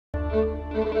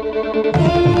Welcome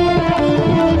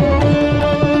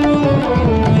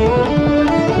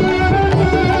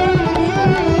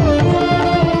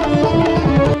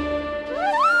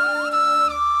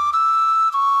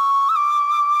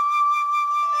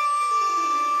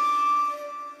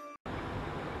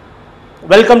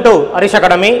to Harish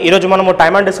academy. ఈరోజు మనము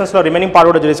time and డిస్టెన్స్లో రిమైనింగ్ పార్ట్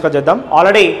కూడా డిస్కస్ చేద్దాం.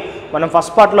 ఆల్రెడీ మనం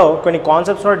ఫస్ట్ పార్ట్లో కొన్ని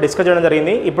కాన్సెప్ట్స్ కూడా డిస్కస్ చేయడం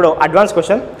జరిగింది. ఇప్పుడు అడ్వాన్స్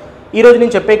క్వశ్చన్. ఈరోజు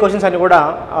నేను చెప్పే క్వశ్చన్స్ అన్ని కూడా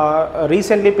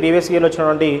రీసెంట్లీ ప్రీవియస్ ఇయర్లో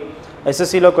వచ్చినటువంటి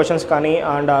ఎస్ఎస్సిలో క్వశ్చన్స్ కానీ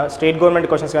అండ్ స్టేట్ గవర్నమెంట్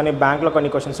క్వశ్చన్స్ కానీ బ్యాంక్లో కొన్ని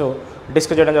క్వశ్చన్స్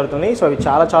డిస్కస్ చేయడం జరుగుతుంది. సో ఇవి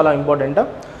చాలా చాలా ఇంపార్టెంట్.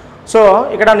 సో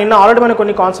ఇక్కడ నిన్న ఆల్రెడీ మనం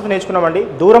కొన్ని కాన్సెప్ట్స్ నేర్చుకున్నామండి.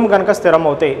 దూరం కనుక స్థిరం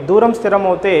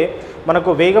అవుతే మనకు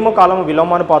వేగము కాలము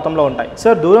విలోమానుపాతంలో ఉంటాయి. సో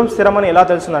దూరం స్థిరం అని ఎలా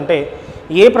తెలుస్తుందంటే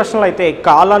ఏ ప్రశ్నలు అయితే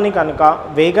కాలాన్ని కనుక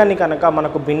వేగాన్ని కనుక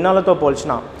మనకు భిన్నాలతో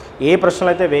పోల్చిన ఏ ప్రశ్నలు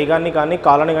అయితే వేగాన్ని కానీ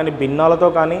కాలాన్ని కానీ భిన్నాలతో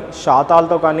కానీ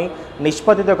శాతాలతో కానీ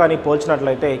నిష్పత్తితో కానీ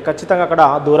పోల్చినట్లయితే ఖచ్చితంగా అక్కడ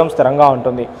దూరం స్థిరంగా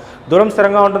ఉంటుంది. దూరం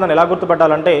స్థిరంగా ఉంటుందని ఎలా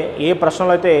గుర్తుపట్టాలంటే ఏ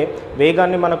ప్రశ్నలు అయితే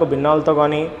వేగాన్ని మనకు భిన్నాలతో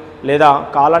కానీ లేదా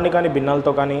కాలాన్ని కానీ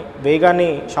భిన్నాలతో కానీ వేగాన్ని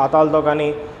శాతాలతో కానీ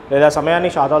లేదా సమయాన్ని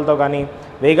శాతాలతో కానీ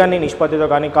వేగాన్ని నిష్పత్తితో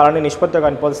కానీ కాలాన్ని నిష్పత్తితో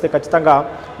కానీ పోలిస్తే ఖచ్చితంగా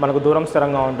మనకు దూరం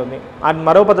స్థిరంగా ఉంటుంది. అండ్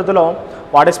మరో పద్ధతిలో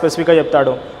వాడే స్పెసిఫిక్గా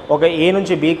చెప్తాడు. ఒక ఏ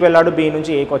నుంచి బీకి వెళ్ళాడు, బి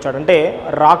నుంచి ఏకి వచ్చాడు అంటే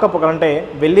రాకపోకలంటే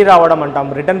వెళ్ళి రావడం అంటాం,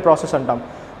 రిటర్న్ ప్రాసెస్ అంటాం.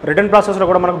 రిటర్న్ ప్రాసెస్లో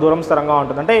కూడా మనకు దూరం స్థిరంగా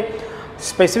ఉంటుంది. అంటే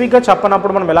స్పెసిఫిక్గా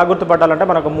చెప్పనప్పుడు మనం ఎలా గుర్తుపట్టాలంటే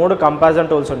మనకు 3 కంపారిజన్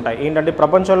టూల్స్ ఉంటాయి. ఏంటంటే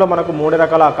ప్రపంచంలో మనకు 3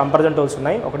 రకాల కంపారిజన్ టూల్స్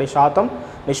ఉన్నాయి. ఒకటి శాతం,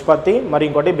 నిష్పత్తి, మరి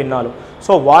ఇంకోటి భిన్నాలు.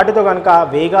 సో వాటితో కనుక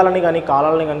వేగాలని కానీ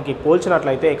కాలాలని కనుక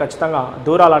పోల్చినట్లయితే ఖచ్చితంగా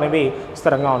దూరాలు అనేవి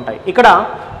స్థిరంగా ఉంటాయి. ఇక్కడ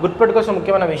గుర్తుపెట్టుకోవాల్సిన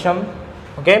ముఖ్యమైన విషయం,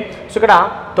 ఓకే. సో ఇక్కడ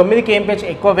 9 kmph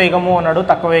ఎక్కువ వేగము అన్నాడు,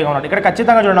 తక్కువ వేగం అన్నాడు. ఇక్కడ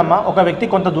ఖచ్చితంగా చూడమ్మా, ఒక వ్యక్తి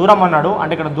కొంత దూరం అన్నాడు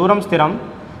అంటే ఇక్కడ దూరం స్థిరం.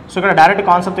 సో ఇక్కడ డైరెక్ట్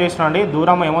కాన్సెప్ట్ వేస్తున్నాండి,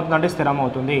 దూరం ఏమవుతుందంటే స్థిరం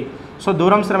అవుతుంది. సో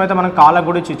దూరం స్థిరం అయితే మనం కాలం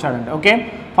కూడా ఇచ్చాడండి, ఓకే.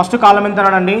 ఫస్ట్ కాలం ఎంత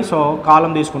అన్నాడండి, సో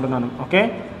కాలం తీసుకుంటున్నాను, okay.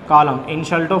 Column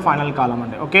initial to final కాలం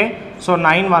అండి, ఓకే. సో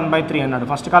 9 1/3 అన్నాడు.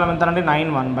 ఫస్ట్ కాలం ఎంత అండి,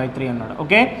 9 1/3 అన్నాడు,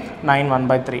 ఓకే. 9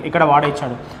 1/3 ఇక్కడ వాడే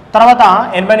ఇచ్చాడు. తర్వాత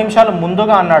 80 నిమిషాలు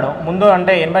ముందుగా అన్నాడు. ముందు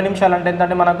అంటే 80 నిమిషాలు అంటే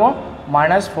ఎంతంటే మనకు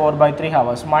 -4/3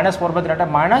 అవర్స్. -4/3 అంటే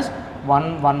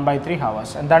 -1/3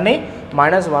 అవర్స్. ఎంత అండి,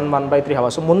 -1/3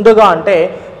 అవర్స్. ముందుగా అంటే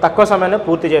తక్కువ సమయాన్ని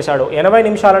పూర్తి చేశాడు. 80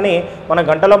 నిమిషాలని మన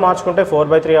గంటలో మార్చుకుంటే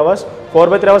 4/3 అవర్స్.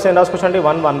 4/3 అవర్స్ ఏం రాసుకోవచ్చు అండి,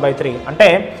 1/3 అంటే.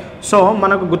 సో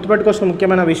మనకు గుర్తుపెట్టుకోవాల్సిన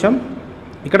ముఖ్యమైన విషయం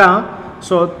ఇక్కడ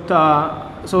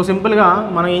సో సింపుల్గా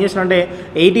మనం ఏం చేసినంటే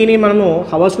 80ని మనము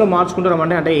హవర్స్లో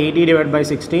మార్చుకుంటున్నామంటే అంటే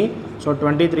 80/60. సో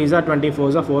 23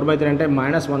 24 4/3 అంటే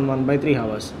 -1/3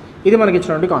 అవర్స్. ఇది మనకి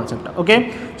ఇచ్చినటువంటి కాన్సెప్ట్, ఓకే.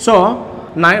 సో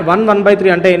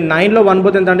 1/3 అంటే 9లో 1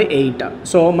 పోతే ఎంత అండి, 8.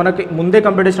 సో మనకి ముందే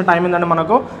కంప్లీట్ చేసిన టైం ఏంటంటే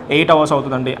మనకు 8 అవర్స్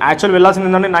అవుతుందండి. యాక్చువల్ వెళ్ళాల్సింది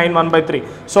ఏంటంటే 9 1/3.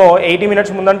 సో 80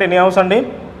 మినిట్స్ ముందంటే ఎన్ని అవర్స్ అండి,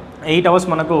 8 అవర్స్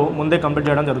మనకు ముందే కంప్లీట్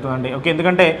చేయడం జరుగుతుందండి, ఓకే.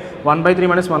 ఎందుకంటే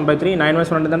 1/3 - 1/3 9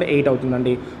 - 1 అంటే 8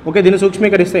 అవుతుందండి, ఓకే. దీన్ని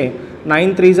సూక్ష్మీకరిస్తే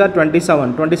 9 3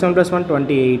 27 27 + 1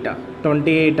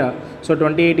 28. సో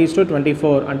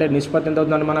 28:24 అంటే నిష్పత్తి ఎంత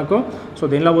అవుతుందండి మనకు. సో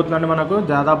దీనిలో పోతుందండి మనకు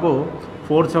దాదాపు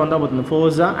 4/7 పోతుంది.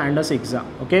 4 and 6,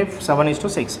 ఓకే.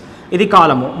 7:6. ఇది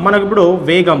కాలము. మనకు ఇప్పుడు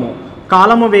వేగము,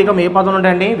 కాలము వేగం ఏ పాదాలు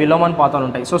ఉంటాయండి, విలోమాన్ పాదాలు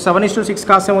ఉంటాయి. సో 7:6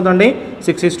 కాస్త ఏమవుతుంది,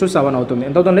 6:7 అవుతుంది.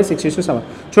 ఎంత అవుతుంది, 6:7.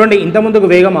 చూడండి, ఇంత ముందుకు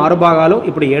వేగం 6 భాగాలు,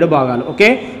 ఇప్పుడు 7 భాగాలు, ఓకే.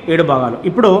 7 భాగాలు.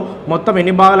 ఇప్పుడు మొత్తం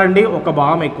ఎన్ని భాగాలు అండి, ఒక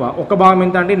భాగం ఎక్కువ. ఒక భాగం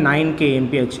ఎంత అండి, 9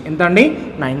 kmph. ఎంత అండి,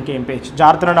 9 kmph.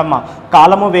 జాగ్రత్త అమ్మా,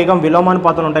 కాలము వేగం విలోమాన్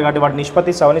పాదాలు ఉంటాయి కాబట్టి వాటి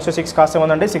నిష్పత్తి 7:6 కాస్త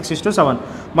ఏముందండి, 6:7.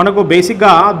 మనకు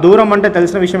బేసిక్గా దూరం అంటే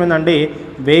తెలిసిన విషయం ఏంటంటే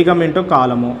వేగం ఇంటూ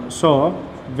కాలము. సో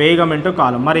వేగం ఇంటూ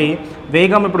కాలం. మరి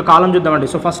వేగం ఇప్పుడు కాలం చూద్దామండి.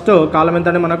 సో ఫస్ట్ కాలం ఎంత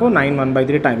అండి మనకు 9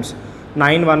 1/3 టైమ్స్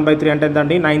 9 1/3 అంటే ఎంత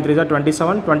అండి, 9 3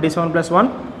 27 27 + 1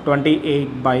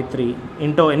 28/3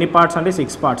 ఇంటూ ఎన్ని పార్ట్స్ అంటే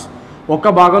 6 పార్ట్స్. ఒక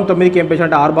భాగం 9 kmph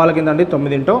అంటే 6 భాగాల కింద అండి,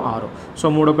 9 × 6. సో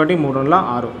 3 1 3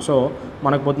 6. సో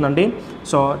మనకు పోతుందండి.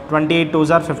 సో 28 2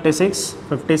 56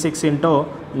 56 ×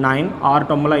 9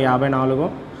 6 9 54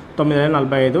 9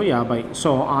 45 50. సో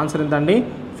ఆన్సర్ ఎంత అండి,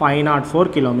 504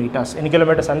 కిలోమీటర్స్. ఎన్ని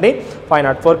కిలోమీటర్స్ అండి,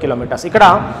 504 కిలోమీటర్స్. ఇక్కడ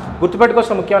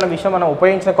గుర్తుపెట్టుకోవాల్సిన ముఖ్యమైన విషయం, మనం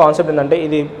ఉపయోగించిన కాన్సెప్ట్ ఏంటంటే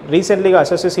ఇది రీసెంట్లీగా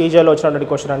ఎస్ఎస్సి సీజీఎల్లో వచ్చినటువంటి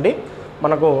క్వశ్చన్ అండి.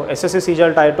 మనకు SSC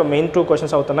CGL tyre 2 main 2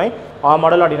 questions అవుతున్నాయి. ఆ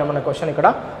మోడల్ అడిగిన మన క్వశ్చన్ ఇక్కడ,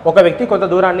 ఒక వ్యక్తి కొంత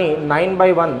దూరాన్ని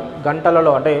 9/1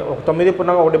 గంటలలో అంటే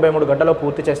 9.13 గంటలో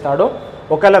పూర్తి చేస్తాడు.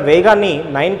 ఒకవేళ వేగాన్ని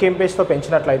 9 kmph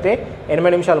పెంచినట్లయితే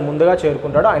 80 నిమిషాలు ముందుగా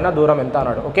చేరుకుంటాడు. అయినా దూరం ఎంత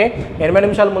అన్నాడు, ఓకే. 80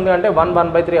 నిమిషాలు ముందుగా అంటే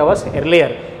 1/3 అవర్స్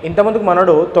ఎర్లియర్. ఇంతకుముందుకు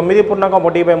మనడు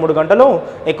 9.13 గంటలు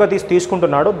ఎక్కువ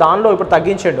తీసుకుంటున్నాడు. దానిలో ఇప్పుడు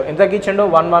తగ్గించాడు. ఎంత తగ్గించాడు,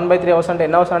 1/3 అవర్స్ అంటే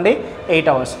ఎన్ని అవర్స్ అండి, 8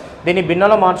 అవర్స్. దీన్ని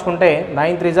భిన్నంలో మార్చుకుంటే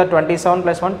 9 3 27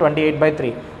 + 1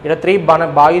 28/3 ఇక్కడ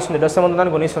 3 భాగిస్తుంది, దశమ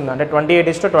ఉందని గుణిస్తుంది, అంటే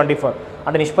 28:24,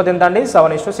 అంటే నిష్పత్తి ఎంత అండి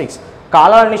 7:6.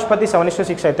 కాలాల నిష్పత్తి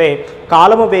 7:6 అయితే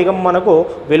కాలము వేగం మనకు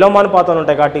విలోమానుపాతంలో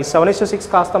ఉంటాయి కాబట్టి 7:6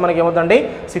 కాస్త మనకి ఏమవుతుందండి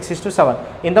 6:7.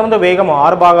 ఇంతకుముందు వేగము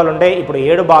 6 భాగాలు ఉంటే ఇప్పుడు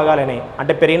 7 భాగాలైనాయి,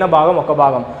 అంటే పెరిగిన భాగం 1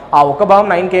 భాగం, ఆ 1 భాగం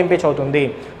 9 kmph అవుతుంది.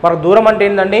 మనకు దూరం అంటే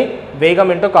ఏంటండి వేగం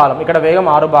ఇంటూ కాలం, ఇక్కడ వేగం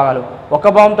 6 భాగాలు, 1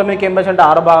 భాగం 9 kmph అంటే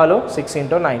 6 భాగాలు 6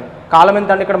 × 9. కాలం ఎంత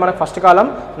అంటే ఇక్కడ మనకు ఫస్ట్ కాలం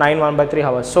 9 1/3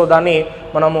 hours. సో దాన్ని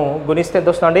మనము గుణిస్తే ఎంత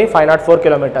వస్తుందండి 504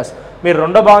 kilometers. మీరు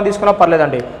రెండో భాగం తీసుకున్నా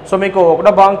పర్లేదండి. సో మీకు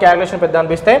ఒకటో భాగం క్యాలిక్యులేషన్ పెద్ద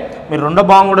అనిపిస్తే మీరు రెండో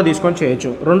భాగం కూడా తీసుకొని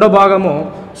చేయొచ్చు. రెండో భాగము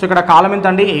సో ఇక్కడ కాలం ఎంత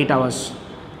అండి 8 hours,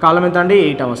 కాలం ఎంత అండి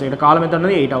 8 hours, ఇక్కడ కాలం ఎంత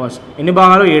అండి 8 hours. ఎన్ని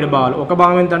భాగాలు 7 భాగాలు, ఒక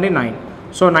భాగం ఎంత అండి 9.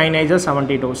 సో 9 ×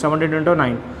 72, 72 ×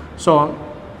 9. సో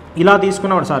ఇలా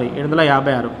తీసుకున్నాడు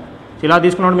 756, ఇలా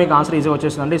తీసుకున్నాడు మీకు ఆన్సర్ ఈజీగా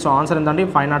వచ్చేస్తుందండి. సో ఆన్సర్ ఎంతండి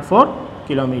 504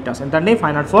 kilometers. ఎంతండి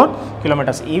 504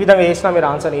 kilometers. ఈ విధంగా చేసినా మీరు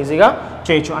ఆన్సర్ ఈజీగా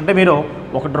చేయొచ్చు. అంటే మీరు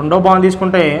రెండో భాగం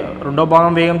తీసుకుంటే రెండో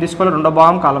భాగం వేగం తీసుకోవాలి, రెండో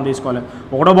భాగం కాలం తీసుకోవాలి,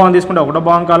 ఒకటో భాగం తీసుకుంటే ఒకటో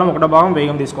భాగం కాలం, ఒకటో భాగం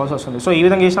వేగం తీసుకోవాల్సి వస్తుంది. సో ఈ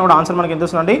విధంగా చేసినా కూడా ఆన్సర్ మనకి ఎంత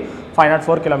వస్తుందండి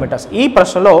 504 kilometers. ఈ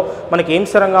ప్రశ్నలో మనకి ఏం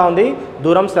స్థిరంగా ఉంది,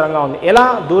 దూరం స్థిరంగా ఉంది. ఎలా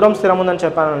దూరం స్థిరం ఉందని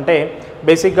చెప్పానంటే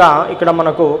బేసిక్గా ఇక్కడ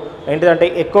మనకు ఏంటిదంటే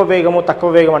ఎక్కువ వేగము తక్కువ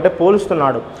వేగం అంటే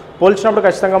పోల్చినప్పుడు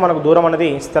ఖచ్చితంగా మనకు దూరం అనేది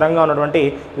స్థిరంగా ఉన్నటువంటి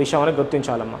విషయం అని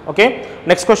గుర్తించాలమ్మా. ఓకే,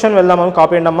 నెక్స్ట్ క్వశ్చన్ వెళ్దామా,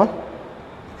 కాపీ చేయండి అమ్మా.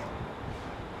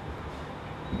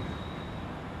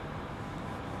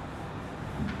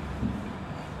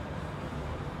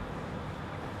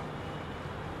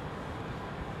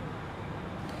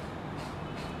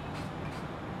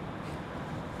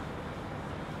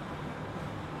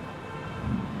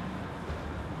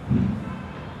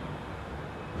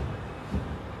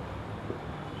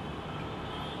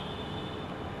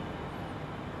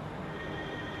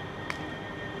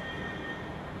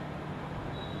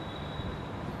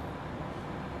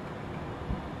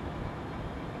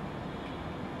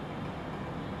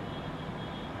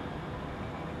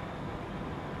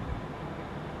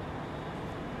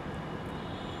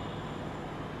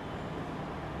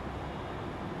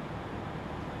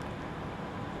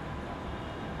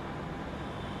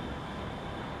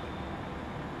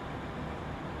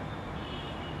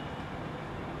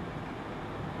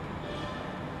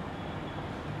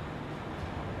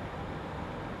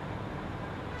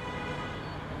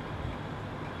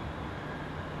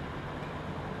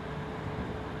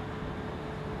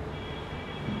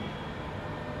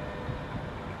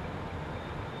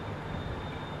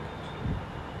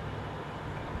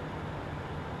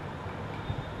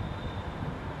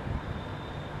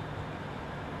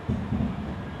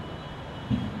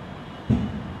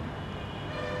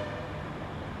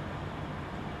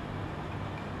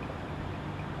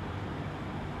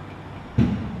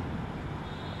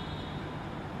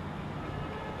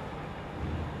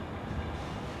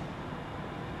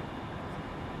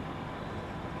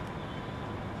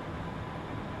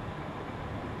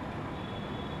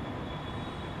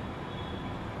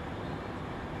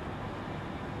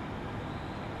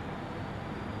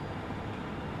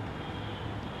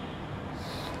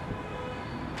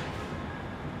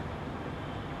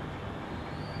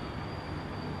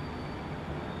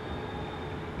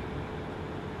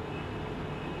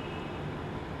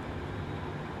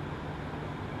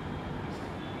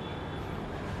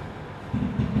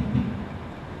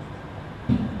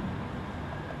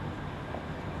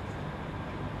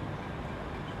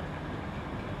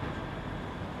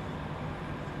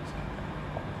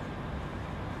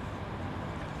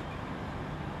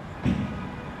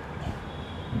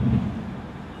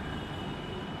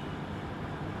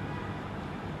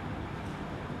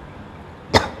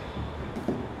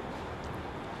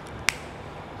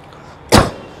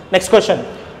 నెక్స్ట్ క్వశ్చన్,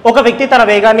 ఒక వ్యక్తి తన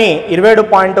వేగాన్ని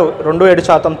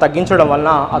 27.27% తగ్గించడం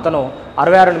వలన అతను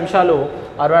 66 నిమిషాలు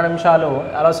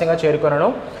ఆలస్యంగా చేరుకున్నాను.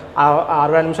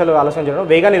 60 నిమిషాలు ఆలస్యం చేయడం,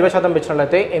 వేగాన్ని 20%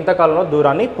 పెంచినట్లయితే ఎంతకాలంలో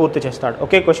దూరాన్ని పూర్తి చేస్తాడు.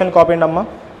 ఓకే, క్వశ్చన్ కాపీ అండి అమ్మా.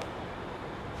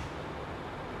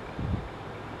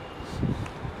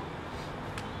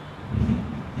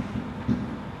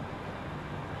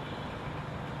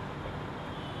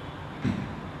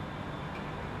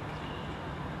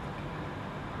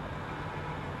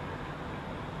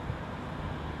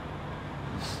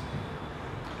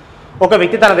 ఒక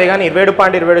వ్యక్తి తన వేగాన్ని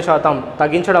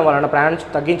 27.27%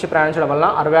 తగ్గించి ప్రయాణించడం వలన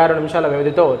 66 నిమిషాల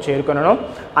వ్యవధితో చేరుకున్నాను.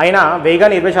 ఆయన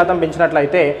వేగాన్ని 20%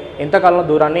 పెంచినట్లయితే ఎంతకాలంలో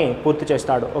దూరాన్ని పూర్తి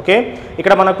చేస్తాడు. ఓకే,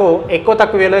 ఇక్కడ మనకు ఎక్కువ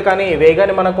తక్కువ వేయలేదు కానీ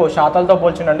వేగాన్ని మనకు శాతాలతో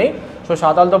పోల్చిండండి. సో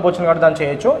శాతాలతో పోల్చిన కాబట్టి దాన్ని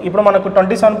చేయొచ్చు. ఇప్పుడు మనకు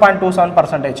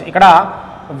 27.27% ఇక్కడ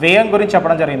వేగం గురించి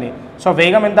చెప్పడం జరిగింది. సో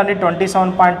వేగం ఎంత అంటే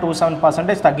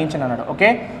 27.27% తగ్గించింది అన్నాడు. ఓకే,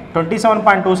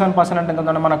 27.27% అంటే ఎంత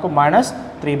ఉందంటే మనకు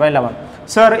 -3/11.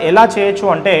 సార్ ఎలా చేయొచ్చు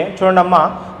అంటే చూడండి అమ్మా,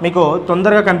 మీకు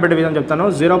తొందరగా కనిపెట్టే విధంగా చెప్తాను.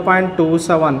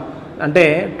 0.27 అంటే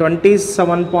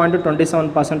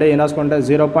 27.27% ఏం రాసుకుంటే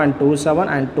 0.27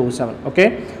 and 27. Okay,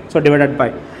 so divided by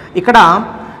ఇక్కడ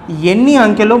ఎన్ని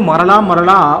అంకెలు మరలా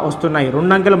వస్తున్నాయి,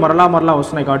 2 అంకెలు మరలా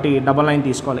వస్తున్నాయి కాబట్టి 9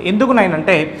 తీసుకోవాలి. ఎందుకు 9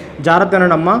 అంటే జాగ్రత్త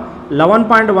అమ్మా,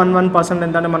 11.11%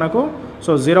 ఎంత అంటే మనకు,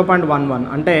 సో 0.11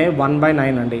 అంటే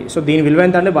 1/9 అండి. సో దీని విలువ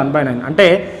ఎంత అంటే 1/9 అంటే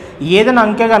ఏదైనా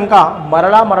అంకె కనుక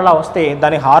మరలా వస్తే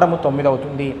దాని హారము 9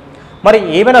 అవుతుంది. మరి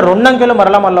ఏవైనా 2 అంకెలు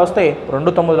మరలా వస్తే 2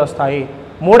 9లు వస్తాయి,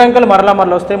 3 అంకెలు మరలా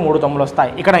వస్తే 3 9లు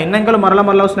వస్తాయి. ఇక్కడ ఎన్ని అంకెలు మరలా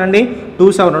వస్తున్నాయండి,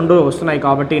 2 వస్తున్నాయి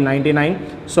కాబట్టి 99.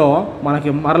 సో మనకి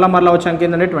మరలా వచ్చే అంకె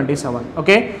ఏంటంటే 27.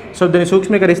 ఓకే, సో దీన్ని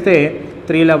సూక్ష్మీకరిస్తే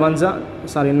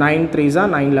 9 3s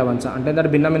 9 11s అంటే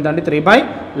ఏంటంటే భిన్నం ఎంత అండి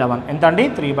 3/11. ఎంత అండి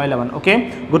 3/11. ఓకే,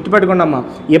 గుర్తుపెట్టుకోండి అమ్మా,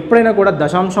 ఎప్పుడైనా కూడా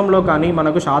దశాంశంలో కానీ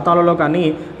మనకు శాతాలలో కానీ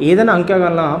ఏదైనా అంకె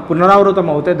వల్ల పునరావృతం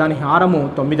అవుతే దాని హారము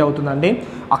 9 అవుతుందండి.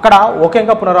 అక్కడ ఒక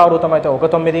అంకె పునరావృతం అయితే 1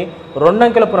 9, 2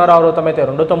 అంకెల పునరావృతం అయితే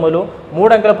 2 9,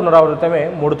 3 అంకెల పునరావృతమే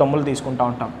 3 9లు తీసుకుంటూ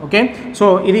ఉంటాం. ఓకే, సో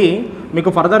ఇది మీకు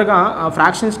ఫర్దర్గా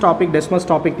ఫ్రాక్షన్స్ టాపిక్, డెసిమల్స్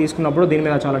టాపిక్ తీసుకున్నప్పుడు దీని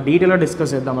మీద చాలా డీటెయిల్గా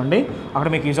డిస్కస్ చేద్దామండి, అక్కడ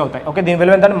మీకు యూజ్ అవుతాయి. ఓకే, దీని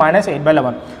విలువ ఏంటంటే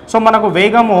 -8/11. సో మనకు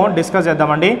వేగము డిస్కస్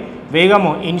చేద్దామండి.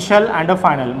 వేగము ఇనిషియల్ అండ్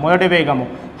ఫైనల్. మొదటి వేగము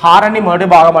హారాన్ని మొదటి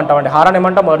భాగం అంటామండి. హారాన్ని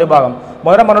ఏమంటాం మొదటి భాగం.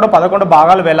 మొదట మనడు 11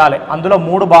 భాగాలు వెళ్ళాలి, అందులో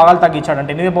 3 భాగాలు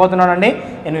తగ్గించాడంటే 8 పోతున్నాడండి,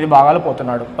 8 భాగాలు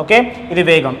పోతున్నాడు. ఓకే, ఇది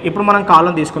వేగం. ఇప్పుడు మనం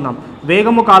కాలం తీసుకుందాం.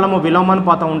 వేగము కాలము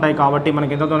విలోమానుపాతం ఉంటాయి కాబట్టి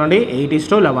మనకి ఎంత అవుతుందండి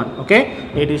 8:11. ఓకే,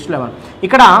 8:11.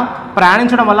 ఇక్కడ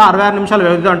ప్రయాణించడం వల్ల 66 నిమిషాలు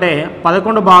వ్యవధి అంటే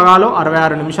 11 భాగాలు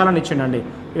 66 నిమిషాలని ఇచ్చిండండి.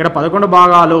 ఇక్కడ 11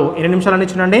 భాగాలు ఎన్ని నిమిషాలని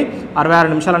ఇచ్చిండండి, 66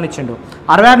 నిమిషాలని ఇచ్చిండు.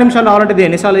 66 నిమిషాలు రావాలంటే ఇది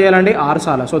ఎన్నిసార్లు చేయాలండి, 6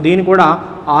 సార్లు. సో దీన్ని కూడా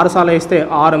 6 సార్లు వేస్తే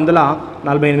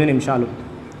 648 నిమిషాలు.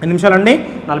 ఎన్ని నిమిషాలండి,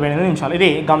 48 నిమిషాలు. ఇది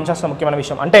గమనించాల్సిన ముఖ్యమైన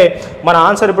విషయం. అంటే మన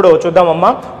ఆన్సర్ ఇప్పుడు చూద్దామమ్మా.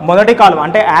 మొదటి కాలం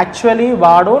అంటే యాక్చువల్లీ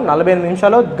వాడు 48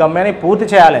 నిమిషాలు గమ్యాన్ని పూర్తి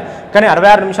చేయాలి, కానీ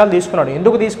 66 నిమిషాలు తీసుకున్నాడు.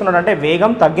 ఎందుకు తీసుకున్నాడు అంటే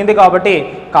వేగం తగ్గింది కాబట్టి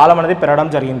కాలం అనేది పెరగడం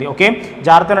జరిగింది. ఓకే,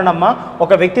 జాగ్రత్తనండమ్మా,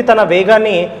 ఒక వ్యక్తి తన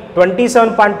వేగాన్ని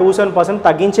 27.27%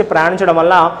 తగ్గించి ప్రయాణించడం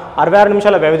వల్ల 66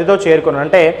 నిమిషాల వ్యవధితో చేరుకున్నాడు.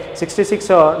 అంటే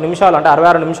 66 నిమిషాలు అంటే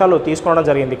 66 నిమిషాలు తీసుకోవడం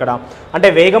జరిగింది ఇక్కడ. అంటే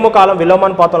వేగము కాలం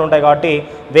విలోమానుపాతాలు ఉంటాయి కాబట్టి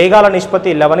వేగాల నిష్పత్తి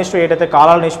 11:8 అయితే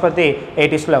కాలాల నిష్పత్తి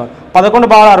 8:11. 11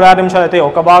 భాగాలు 66 నిమిషాలు అయితే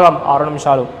 1 భాగం 6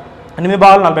 నిమిషాలు, 8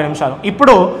 భాగాలు 40 నిమిషాలు.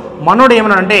 ఇప్పుడు మనోడు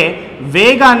ఏమన్నాడంటే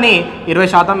వేగాన్ని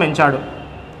 20% పెంచాడు.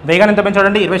 వేగాన్ని ఎంత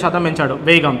పెంచాడంటే 20% పెంచాడు.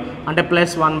 వేగం అంటే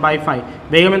 +1/5.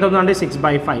 వేగం ఎంత అవుతుందంటే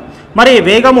 6/5. మరి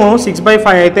వేగము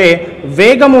 6/5 అయితే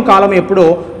వేగము కాలం ఎప్పుడు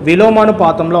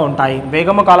విలోమానుపాతంలో ఉంటాయి.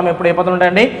 వేగము కాలం ఎప్పుడు ఏ పదంలో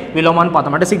ఉంటాయండి,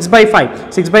 విలోమానుపాతం. అంటే 6/5.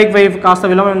 6/5 కాస్త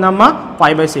విలోమం ఏందమ్మా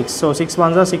 5/6. So 6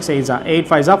 1s 6 8s 8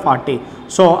 5s 40.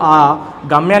 So ఆ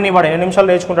గమ్యాన్ని వాడు ఎన్ని నిమిషాలు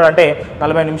నేర్చుకుంటాడంటే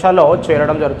 40 నిమిషాల్లో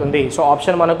చేరడం జరుగుతుంది. సో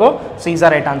ఆప్షన్ మనకు సీజా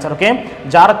రైట్ ఆన్సర్. ఓకే,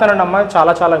 జాగ్రత్తనమ్మా,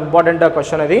 చాలా ఇంపార్టెంట్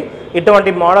క్వశ్చన్ ఇది.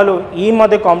 ఇటువంటి మోడల్ ఈ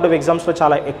మధ్య కాంపిటేటివ్ ఎగ్జామ్స్లో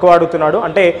చాలా ఎక్కువ అడుగుతున్నాడు.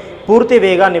 అంటే పూర్తి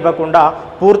వేగాన్ని ఇవ్వకుండా,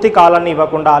 పూర్తి కాలాన్ని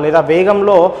ఇవ్వకుండా, లేదా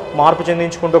వేగంలో మార్పు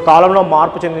చెందించుకుంటూ, కాలంలో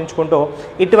మార్పు చెందించుకుంటూ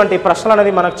ఇటువంటి ప్రశ్నలు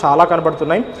అనేది మనకు చాలా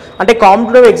కనబడుతున్నాయి. అంటే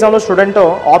కాంపిటేటివ్ ఎగ్జామ్లో స్టూడెంట్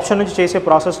ఆప్షన్ నుంచి చేసే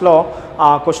ప్రాసెస్లో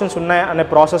క్వశ్చన్స్ ఉన్నాయి అనే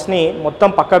ప్రాసెస్ని మొత్తం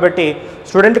పక్కబెట్టి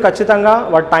స్టూడెంట్ ఖచ్చితంగా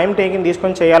వాడు టైం టేకింగ్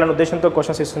తీసుకొని చేయాలనే ఉద్దేశంతో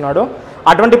క్వశ్చన్స్ ఇస్తున్నాడు.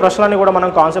 అటువంటి ప్రశ్నలన్నీ కూడా మనం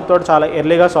కాన్సెప్ట్ తోటి చాలా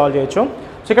ఎర్లీగా సాల్వ్ చేయొచ్చు.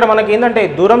 సో ఇక్కడ మనకి ఏంటంటే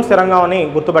దూరం స్థిరంగా అని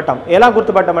గుర్తుపట్టాం. ఎలా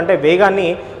గుర్తుపట్టామంటే వేగాన్ని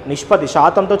నిష్పత్తి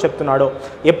శాతంతో చెప్తున్నాడు.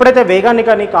 ఎప్పుడైతే వేగాన్ని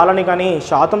కానీ కాలాన్ని కానీ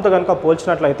శాతంతో కనుక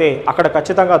పోల్చినట్లయితే అక్కడ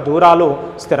ఖచ్చితంగా దూరాలు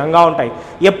స్థిరంగా ఉంటాయి.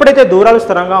 ఎప్పుడైతే దూరాలు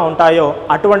స్థిరంగా ఉంటాయో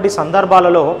అటువంటి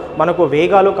సందర్భాలలో మనకు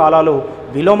వేగాలు కాలాలు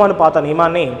విలోమానుపాత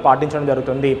నియమాన్ని పాటించడం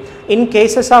జరుగుతుంది. In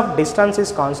cases of distance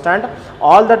is constant,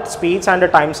 all that speeds and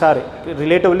times are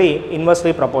relatively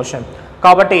inversely proportion.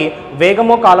 కాబట్టి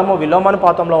వేగము కాలము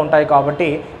విలోమానుపాతంలో ఉంటాయి కాబట్టి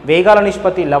వేగాల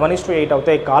నిష్పత్తి 11:8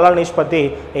 అవుతాయి, కాలాల నిష్పత్తి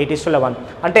 8:11.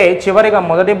 అంటే చివరిగా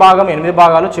మొదటి భాగం 8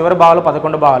 భాగాలు, చివరి భాగాలు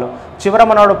 11 భాగాలు. చివర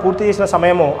మనవాడు పూర్తి చేసిన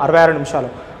సమయము 66 నిమిషాలు.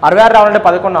 66 రావాలంటే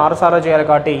 11 6 సార్లు చేయాలి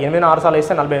కాబట్టి 8 6 సార్లు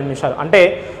వేస్తే 48 నిమిషాలు. అంటే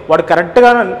వాడు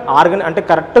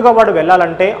కరెక్ట్గా వాడు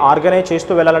వెళ్ళాలంటే ఆర్గనైజ్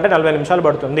చేస్తూ వెళ్ళాలంటే 40 నిమిషాలు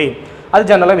పడుతుంది. అది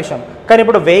జనరల్ విషయం. కానీ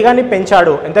ఇప్పుడు వేగాన్ని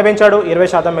పెంచాడు. ఎంత పెంచాడు,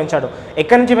 20% పెంచాడు.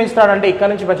 ఎక్కడి నుంచి పెంచుతాడంటే ఇక్కడ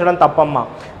నుంచి పెంచడం తప్పమ్మ.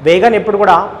 వేగాన్ని ఎప్పుడు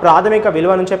కూడా ప్రాథమిక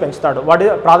విలువ నుంచే పెంచుతాడు. వాడి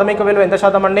ప్రాథమిక విలువ ఎంత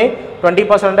శాతం అండి,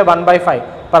 20% అంటే 1/5.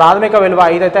 ప్రాథమిక విలువ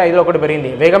 5 అయితే 5లో 1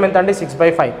 పెరిగింది. వేగం ఎంత అండి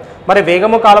 6/5. మరి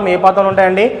వేగము కాలం ఏ పాతాలు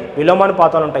ఉంటాయండి,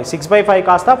 విలోమానుపాతాలు ఉంటాయి. 6/5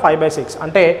 కాస్త 5/6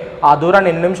 అంటే ఆ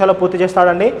దూరాన్ని ఎన్ని నిమిషాల్లో పూర్తి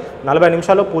చేస్తాడండి, 40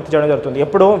 నిమిషాల్లో పూర్తి చేయడం జరుగుతుంది.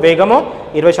 ఎప్పుడు వేగము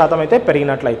 20% అయితే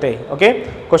పెరిగినట్లయితే. ఓకే,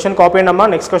 క్వశ్చన్ కాపీ అండి అమ్మా.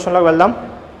 నెక్స్ట్ క్వశ్చన్లోకి వెళ్దాం.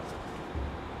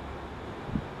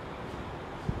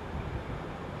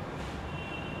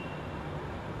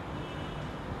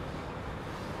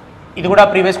 ఇది కూడా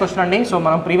ప్రీవియస్ క్వశ్చన్ అండి. సో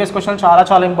మనం ప్రీవియస్ క్వశ్చన్ చాలా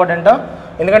చాలా ఇంపార్టెంట్.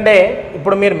 ఎందుకంటే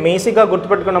ఇప్పుడు మీరు బేసిక్గా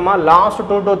గుర్తుపెట్టుకున్నామా, లాస్ట్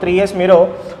 2 to 3 years మీరు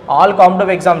ఆల్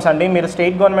కాంపిటేటివ్ ఎగ్జామ్స్ అండి, మీరు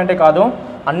స్టేట్ గవర్నమెంటే కాదు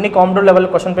అన్ని కాంపిటేటివ్ లెవెల్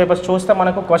క్వశ్చన్ పేపర్స్ చూస్తే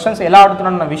మనకు క్వశ్చన్స్ ఎలా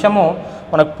అడుగుతున్న విషయము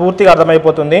మనకు పూర్తిగా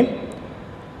అర్థమైపోతుంది.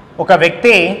 ఒక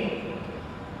వ్యక్తి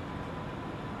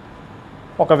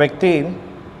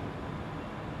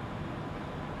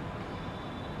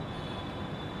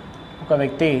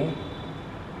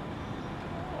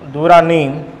దూరాన్ని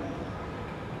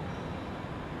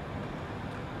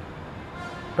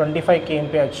 25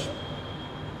 kmph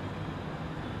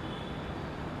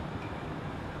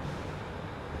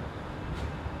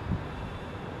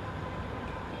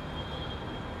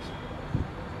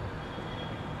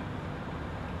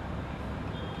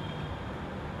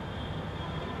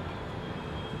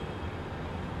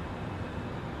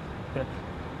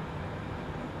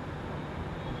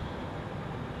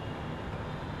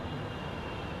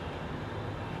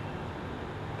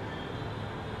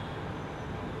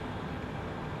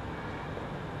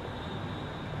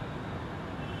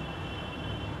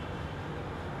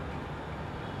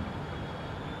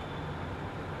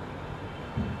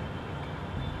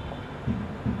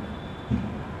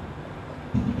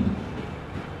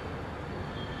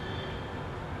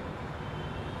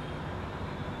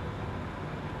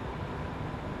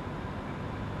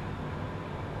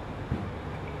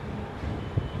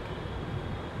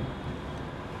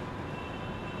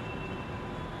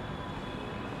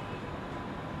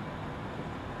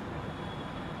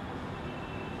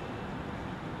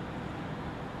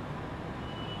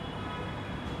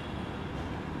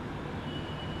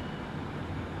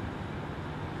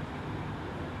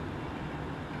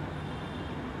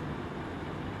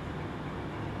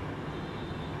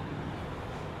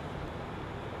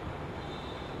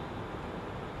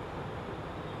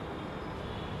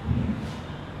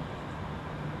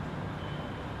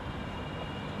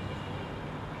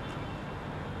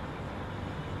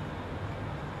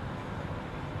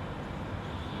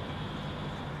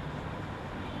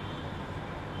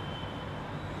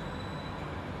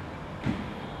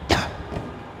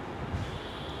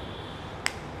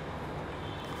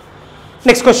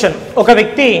నెక్స్ట్ క్వశ్చన్. ఒక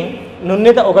వ్యక్తి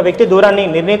దూరాన్ని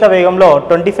నిర్ణీత వేగంలో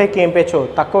 25 kmph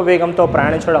తక్కువ వేగంతో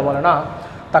ప్రయాణించడం వలన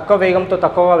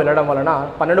తక్కువగా వెళ్ళడం వలన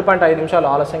 12.5 నిమిషాలు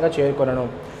ఆలస్యంగా చేరుకొనను.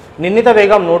 నిర్ణీత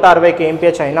వేగం 160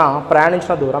 kmph అయినా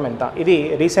ప్రయాణించిన దూరం ఎంత? ఇది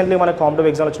రీసెంట్లీ మనకు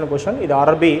కాంపిటేటివ్ ఎగ్జామ్ వచ్చిన క్వశ్చన్. ఇది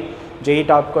RRB JEE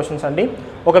టాప్ క్వశ్చన్స్ అండి.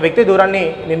 ఒక వ్యక్తి దూరాన్ని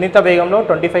నిర్ణీత వేగంలో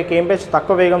 25 kmph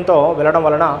తక్కువ వేగంతో వెళ్ళడం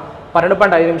వలన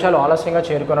 12.5 నిమిషాలు ఆలస్యంగా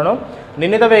చేరుకొనను.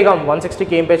 నిర్ణీత వేగం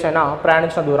 160 kmph అయినా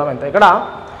ప్రయాణించిన దూరం ఎంత? ఇక్కడ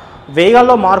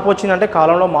వేగంలో మార్పు వచ్చిందంటే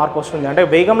కాలంలో మార్పు వస్తుంది, అంటే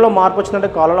వేగంలో మార్పు వచ్చిందంటే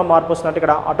కాలంలో మార్పు వస్తుందంటే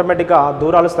ఇక్కడ ఆటోమేటిక్గా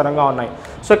దూరాలు స్థిరంగా ఉన్నాయి.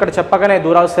 సో ఇక్కడ చెప్పగానే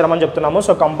దూరాలు స్థిరమని చెప్తున్నాము.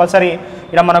 సో కంపల్సరీ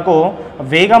ఇక్కడ మనకు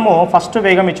వేగము ఫస్ట్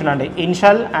వేగం ఇచ్చిండండి,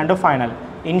 ఇనిషియల్ అండ్ ఫైనల్.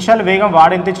 ఇనిషియల్ వేగం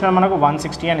వాడు ఎంత ఇచ్చినా మనకు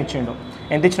 160 అని ఇచ్చిండు.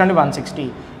 ఎంత ఇచ్చినండి? 160.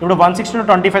 ఇప్పుడు 160 to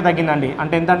 25 తగ్గిందండి,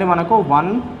 అంటే ఎంత అండి మనకు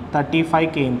 135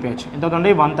 kmph. ఎంత అవుతుంది?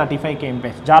 135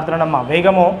 kmph. జాగ్రత్తనమ్మా,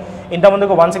 వేగము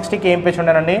ఇంతకుముందుకు 160 kmph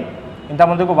ఉండేనండి,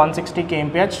 ఇంతకుముందుకు 160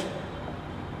 kmph,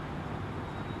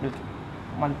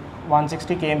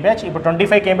 160 kmph. ఇప్పుడు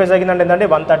 25 kmph తగ్గిందంటే ఏంటంటే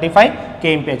 135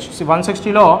 kmph.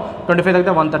 160లో 25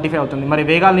 తగ్గితే 135 అవుతుంది. మరి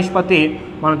వేగాల నిష్పత్తి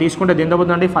మనం తీసుకుంటే ఎంత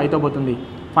పోతుందండి? 5తో పోతుంది.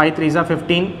 5 3 =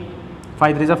 15,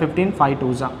 5 3 = 15, 5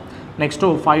 2 = నెక్స్ట్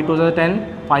 5 2 = 10,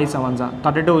 5 7 =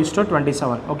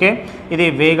 32:27. ఓకే, ఇది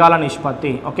వేగాల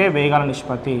నిష్పత్తి. ఓకే, వేగాల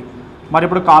నిష్పత్తి. మరి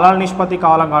ఇప్పుడు కాలాల నిష్పత్తి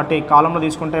కాలం కాబట్టి కాలంలో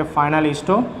తీసుకుంటే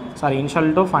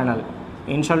ఇనిషియల్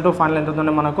టు ఫైనల్ ఎంత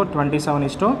అవుతుందంటే మనకు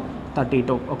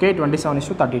 27:32. ఓకే,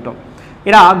 27:32.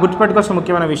 ఇక్కడ గుర్తుపెట్టుకోవాల్సిన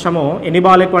ముఖ్యమైన విషయము, ఎన్ని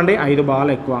బాల్ ఎక్కువ అండి? 5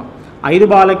 బాల్ ఎక్కువ. 5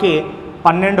 బాల్కి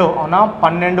 12 అవునా,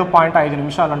 12.5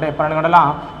 నిమిషాలు, అంటే 12 గంటల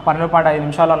 12.5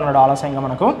 నిమిషాలు అన్నాడు ఆలస్యంగా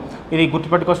మనకు. ఇది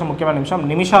గుర్తుపెట్టుకోవాల్సిన ముఖ్యమైన నిమిషం.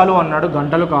 నిమిషాలు అన్నాడు,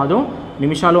 గంటలు కాదు,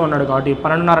 నిమిషాలు అన్నాడు కాబట్టి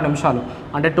 12.5 నిమిషాలు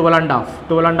అంటే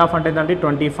 12.5 అంటే ఏంటంటే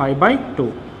 25/2,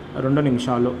 2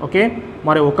 నిమిషాలు. ఓకే,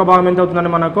 మరి ఒక భాగం ఎంత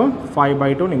అవుతుందంటే మనకు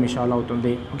 5/2 నిమిషాలు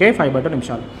అవుతుంది. ఓకే, 5/2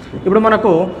 నిమిషాలు. ఇప్పుడు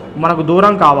మనకు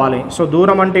దూరం కావాలి. సో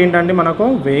దూరం అంటే ఏంటంటే మనకు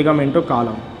వేగం ఇంటూ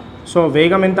కాలం. సో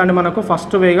వేగం ఎంత అంటే మనకు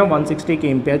ఫస్ట్ వేగం 160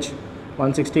 kmph,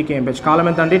 కాలం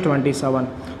ఎంత అండి? 27.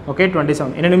 ఓకే,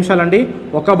 27. ఎన్ని నిమిషాలు అండి?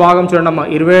 ఒక భాగం చూడండి అమ్మ,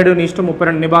 27:32.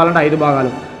 ఎన్ని భాగాలు అంటే 5 భాగాలు.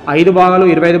 5 భాగాలు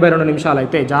 25/2 నిమిషాలు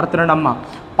అయితే జాగ్రత్త అమ్మ,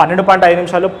 12.5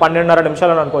 నిమిషాలు 12.5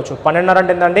 నిమిషాలు అని అనుకోవచ్చు. 12.5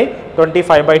 అంటే ఏంటండి?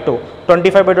 25/2.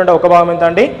 25/2 అంటే ఒక భాగం ఎంత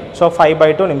అండి? సో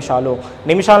 5/2 నిమిషాలు.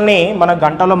 నిమిషాలని మనం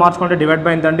గంటలో మార్చుకుంటే డివైడ్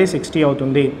బై ఎంత అండి? 60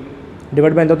 అవుతుంది.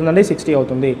 డివైడ్ బై ఎంత అవుతుందండి? 60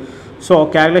 అవుతుంది. సో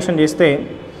క్యాలిక్యులేషన్ చేస్తే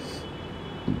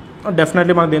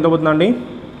డెఫినెట్లీ మనకు దేంతో పోతుందండి?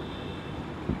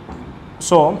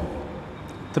 So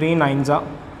 3 9s,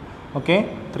 okay,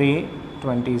 3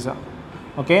 20s.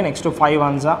 Okay next 5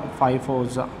 1s 5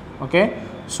 4s okay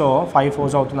so 5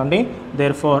 4s అవుతుందండి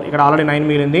దేర్ ఫోర్ ఇక్కడ ఆల్రెడీ 9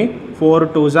 మిగిలింది 4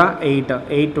 2s 8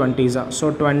 8 20s సో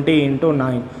 20 ×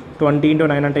 9 20 ×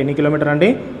 9 అంటే ఎన్ని కిలోమీటర్ అండి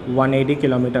 180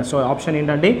 కిలోమీటర్ సో ఆప్షన్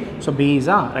ఏంటండి సో బి ఈజ్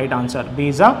ఆ రైట్ ఆన్సర్ బి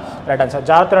ఈజ్ ఆ రైట్ ఆన్సర్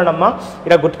జాగ్రత్తగా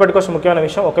ఇక్కడ గుర్తుపెట్టుకోవాల్సిన ముఖ్యమైన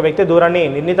విషయం ఒక వ్యక్తి దూరాన్ని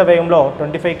నిర్ణీత వేగంలో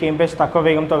 25 km/h తక్కువ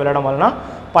వేగంతో వెళ్ళడం వలన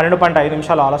 12.5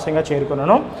 నిమిషాలు ఆలస్యంగా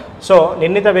చేరుకున్నాను సో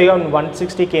నిర్ణీత వేగం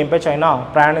 160 km/h అయినా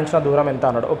ప్రయాణించిన దూరం ఎంత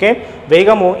అన్నాడు ఓకే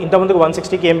వేగము ఇంతకుముందుకు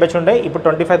 160 km/h ఉండే ఇప్పుడు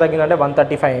 25 తగ్గిందంటే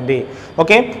 135 అయింది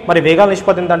ఓకే మరి వేగాల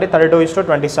నిష్పత్తి ఎంత అంటే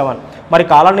 32:27 మరి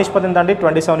కాలాల నిష్పత్తి ఎంత అంటే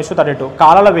 27:32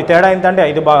 కాలాల తేడా ఎంత అంటే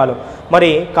 5 భాగాలు మరి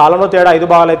కాలంలో తేడా 5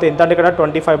 భాగాలు అయితే ఎంత అంటే ఇక్కడ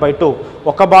 25/2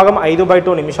 ఒక భాగం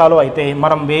 5/2 నిమిషాలు అయితే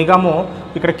మనం వేగము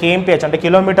ఇక్కడ km/h అంటే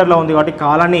కిలోమీటర్లో ఉంది కాబట్టి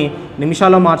కాలాన్ని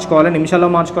నిమిషాల్లో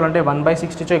మార్చుకోవాలంటే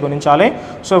 1/60 గుణించాలి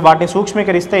సో వాటిని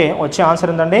సూక్ష్మీకరిస్తే వచ్చే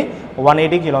ఆన్సర్ ఏంటంటే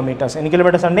 180 కిలోమీటర్స్ ఎన్ని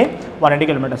కిలోమీటర్స్ అండి 180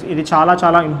 కిలోమీటర్స్ ఇది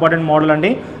చాలా ఇంపార్టెంట్ మోడల్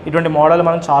అండి ఇటువంటి మోడల్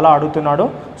మనం చాలా అడుగుతున్నాడు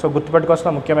సో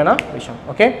గుర్తుపెట్టుకోవాల్సిన ముఖ్యమైన విషయం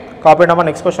ఓకే కాపీ నెంబర్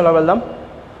నెక్స్ట్ క్వశ్చన్లో వెళ్దాం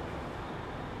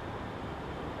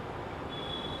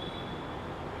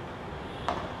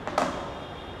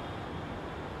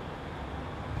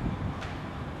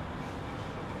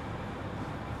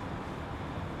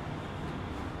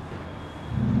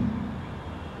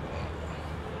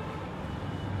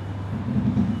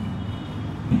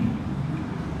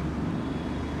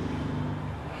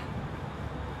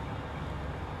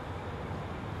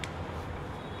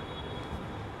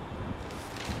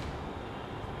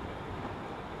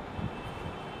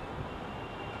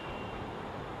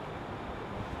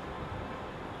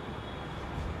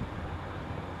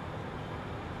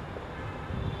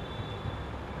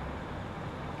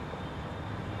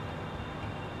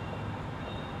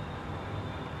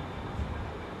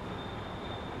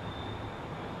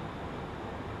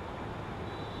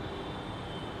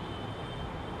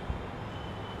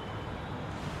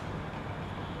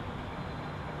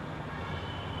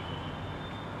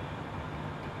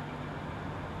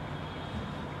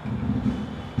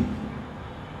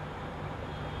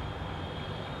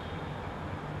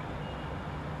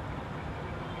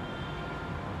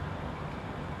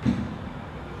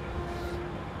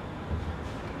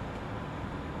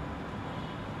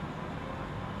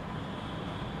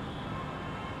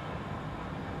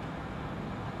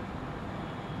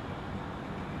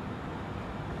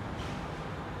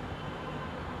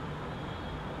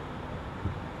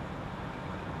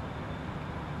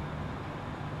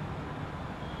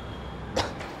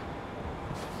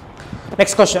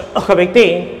నెక్స్ట్ క్వశ్చన్ ఒక వ్యక్తి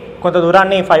కొంత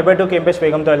దూరాన్ని 5/2 km/h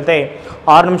వేగంతో వెళ్తే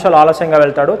 6 నిమిషాలు ఆలస్యంగా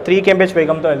వెళ్తాడు 3 km/h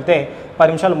వేగంతో వెళ్తే 10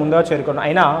 నిమిషాలు ముందుగా చేరుకున్నాడు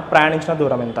అయినా ప్రయాణించిన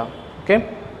దూరం ఎంత ఓకే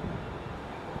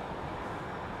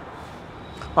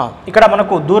ఇక్కడ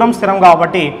మనకు దూరం స్థిరం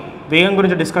కాబట్టి వేగం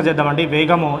గురించి డిస్కస్ చేద్దామండి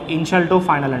వేగము ఇనిషియల్ టు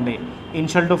ఫైనల్ అండి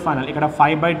ఇనిషియల్ టు ఫైనల్ ఇక్కడ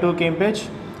 5/2 km/h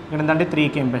ఇక్కడ ఎంతండి 3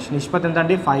 km/h నిష్పత్తి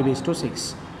ఎంతండి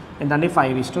 5:6 ఎంతండి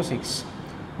 5:6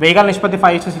 వేగాల నిష్పత్తి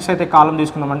 5:6 అయితే కాలం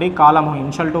తీసుకుందామండి కాలము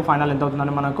ఇనిషియల్ టు ఫైనల్ ఎంత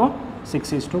అవుతుందండి మనకు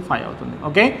 6:5 అవుతుంది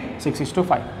ఓకే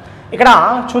 6:5 ఇక్కడ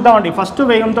చూద్దామండి ఫస్ట్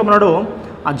వేగంతో మనడు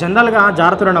జనరల్గా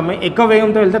జాగ్రత్తగా ఎక్కువ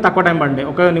వేగంతో వెళ్తే తక్కువ టైం పడండి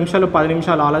 1 నిమిషాలు 10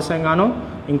 నిమిషాలు ఆలస్యంగాను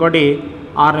ఇంకోటి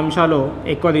 6 నిమిషాలు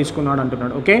ఎక్కువ తీసుకున్నాడు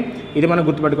అంటున్నాడు ఓకే ఇది మనం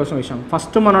గుర్తుపెట్టుకోవాల్సిన విషయం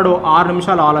ఫస్ట్ మనడు 6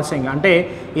 నిమిషాలు ఆలస్యంగా అంటే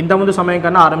ఇంతకుముందు సమయం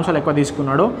కన్నా 6 నిమిషాలు ఎక్కువ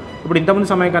తీసుకున్నాడు ఇప్పుడు ఇంతకుముందు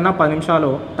సమయం కన్నా 10 నిమిషాలు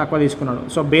తక్కువ తీసుకున్నాడు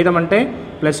సో భేదం అంటే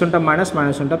ప్లస్ ఉంటే మైనస్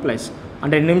మైనస్ ఉంటే ప్లస్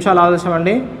అంటే ఎన్ని నిమిషాలు ఆలస్యం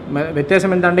అండి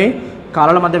వ్యత్యాసం ఎంతండి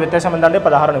కాలాల మధ్య వ్యత్యాసం ఎంతండి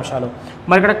 16 నిమిషాలు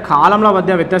మరి ఇక్కడ కాలంలో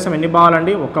మధ్య వ్యత్యాసం ఎన్ని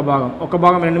భాగాలండి ఒక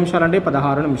భాగం ఎన్ని నిమిషాలండి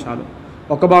 16 నిమిషాలు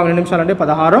ఒక భాగం ఎన్ని నిమిషాలండి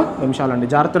 16 నిమిషాలండి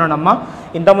జాగ్రత్తనమ్మ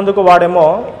ఇంతకుముందుకు వాడేమో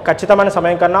ఖచ్చితమైన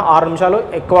సమయం కన్నా 6 నిమిషాలు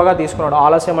ఎక్కువగా తీసుకున్నాడు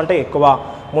ఆలస్యం అంటే ఎక్కువ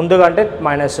ముందుగా అంటే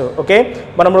మైనస్ ఓకే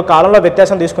మనం ఇప్పుడు కాలంలో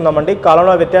వ్యత్యాసం తీసుకుందామండి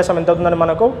కాలంలో వ్యత్యాసం ఎంత అవుతుందని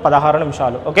మనకు 16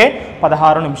 నిమిషాలు ఓకే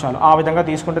 16 నిమిషాలు ఆ విధంగా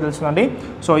తీసుకుంటే తెలుస్తుందండి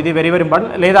సో ఇది వెరీ వెరీ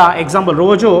ఇంపార్టెంట్ లేదా ఎగ్జాంపుల్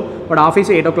రోజు వాడు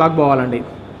ఆఫీస్ 8 o'clock పోవాలండి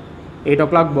 8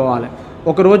 o'clock పోవాలి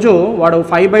ఒకరోజు వాడు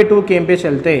 5/2 km/h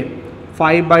వెళ్తే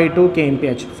 5/2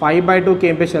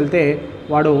 km/h వెళ్తే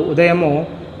వాడు ఉదయము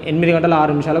 8 గంటల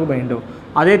 6 నిమిషాలకు పోయిండు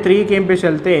అదే 3 km/h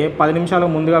వెళ్తే 10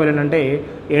 నిమిషాలకు ముందుగా వెళ్ళినంటే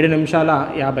 7 నిమిషాల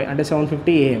 50 అంటే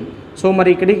 7:50 AM సో మరి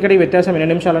ఇక్కడికి వ్యత్యాసం ఎన్ని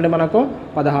నిమిషాలు అంటే మనకు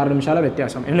 16 నిమిషాల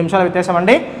వ్యత్యాసం ఎన్ని నిమిషాల వ్యత్యాసం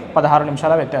అండి 16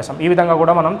 నిమిషాల వ్యత్యాసం ఈ విధంగా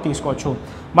కూడా మనం తీసుకోవచ్చు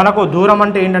మనకు దూరం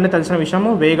అంటే ఏంటంటే తెలిసిన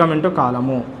విషయము వేగం ఇంటూ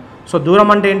కాలము సో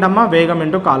దూరం అంటే ఏంటమ్మా వేగం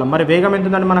ఇంటూ కాలం మరి వేగం ఎంత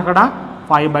ఉందండి మన అక్కడ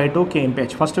 5/2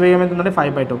 km/h ఫస్ట్ వేగం ఎంత ఉందంటే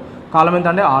 5/2 కాలం ఎంత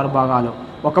అంటే 6 భాగాలు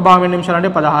ఒక భాగం ఎన్ని నిమిషాలు అంటే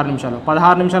 16 నిమిషాలు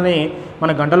 16 నిమిషాలని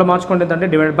మన గంటలు మార్చుకుంటే ఏంటంటే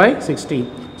divide by 60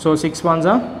 so 6 1s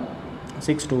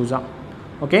 6 2s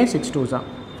okay 6 2s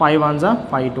 5 1s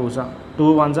 5 2s 2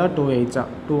 1s 2 8s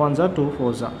 2 1s 2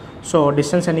 4s so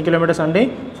distance ఎన్ని కిలోమీటర్స్ అండి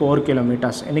 4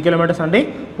 కిలోమీటర్స్. ఎన్ని కిలోమీటర్స్ అండి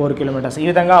 4 కిలోమీటర్స్. ఈ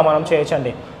విధంగా మనం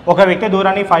చేయొచ్చండి. ఒక వ్యక్తి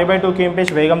దూరాన్ని 5/2 km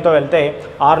వేగంతో వెళ్తే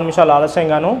 6 నిమిషాలు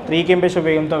ఆలస్యంగాను, 3 km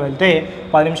వేగంతో వెళ్తే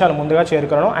 10 నిమిషాలు ముందుగా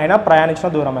చేరుకున్నాను. అయినా ప్రయాణించిన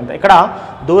దూరం ఎంత. ఇక్కడ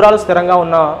దూరాలు స్థిరంగా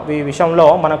ఉన్న విషయంలో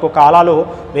మనకు కాలాలు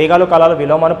వేగాలు కాలాలు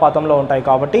విలోమానుపాతంలో ఉంటాయి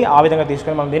కాబట్టి ఆ విధంగా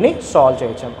తీసుకొని మనం దీన్ని సాల్వ్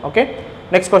చేయొచ్చు. ఓకే,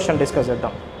 నెక్స్ట్ క్వశ్చన్ డిస్కస్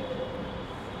చేద్దాం.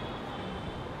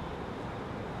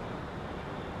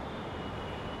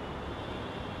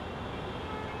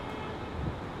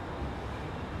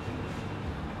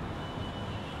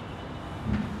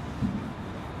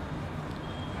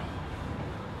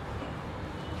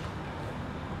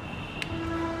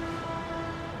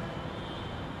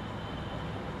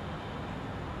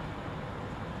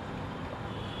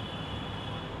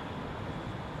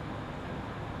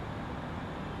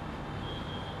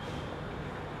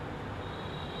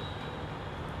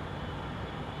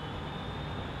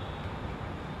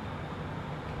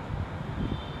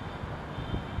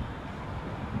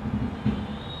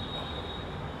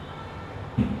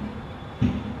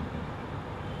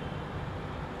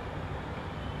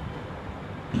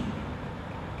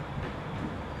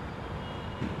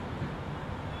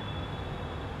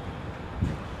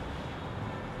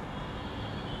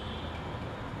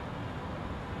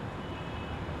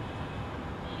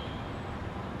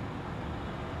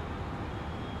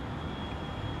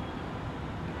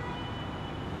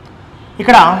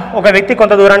 ఇక్కడ ఒక వ్యక్తి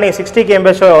కొంత దూరాన్ని 60 km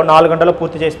 4 గంటల్లో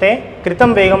పూర్తి చేస్తే క్రితం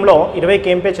వేగంలో 20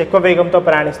 km ఎక్కువ వేగంతో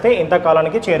ప్రయాణిస్తే ఎంత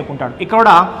కాలానికి చేరుకుంటాడు. ఇక్కడ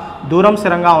దూరం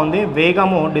స్థిరంగా ఉంది.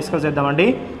 వేగము డిస్కస్ చేద్దామండి.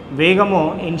 వేగము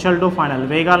ఇనిషియల్ టు ఫైనల్.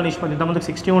 వేగాల నిష్పత్తి ఇంతకుముందు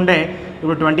 60 ఉండే,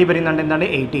 ఇప్పుడు 20 పెరిగిందంటే ఏంటంటే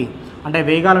 80. అంటే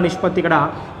వేగాల నిష్పత్తి ఇక్కడ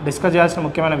డిస్కస్ చేయాల్సిన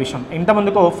ముఖ్యమైన విషయం.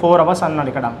 ఇంతకుముందుకు 4 hours అన్నాడు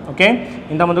ఇక్కడ. ఓకే,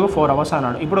 ఇంతకుముందుకు 4 hours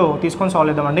అన్నాడు. ఇప్పుడు తీసుకొని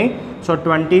సాల్వ్ చేద్దామండి. So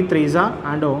 23s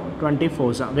and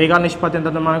 24s. వేగాల నిష్పత్తి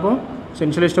ఎంత మనకు? So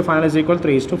initial to final is equal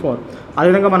 3:4.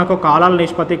 అదేవిధంగా మనకు కాలాల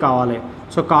నిష్పత్తి కావాలి.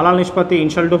 సో కాలాల నిష్పత్తి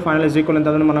initial to final is equal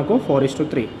ఎంత మనకు?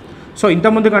 4:3. సో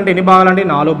ఇంతకుముందు కంటే ఎన్ని భాగాలండి?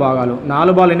 4 భాగాలు.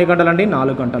 4 భాగాలు ఎన్ని గంటలండి?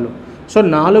 4 గంటలు. సో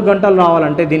 4 గంటలు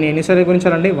రావాలంటే దీన్ని ఎన్నిసార్లు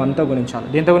గుణించాలండి? 1తో గుణించాలి.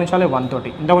 దీంతో గుణించాలి 1 తోటి.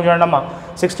 ఇంతకు చూడండి అమ్మా,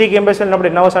 60 km వెళ్ళినప్పుడు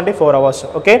ఎన్ని అవర్స్ అంటే 4 hours.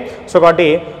 ఓకే, సో కాబట్టి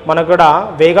మనకు కూడా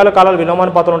వేగాల కాలాలు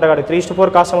విలోమానుపాతాలు ఉంటాయి కాబట్టి 3:4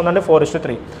 కాస్త ఉందంటే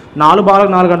 4:3. 4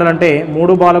 భాగాలకు 4 గంటలు అంటే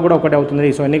 3 భాగాలకు కూడా ఒకటే అవుతుంది.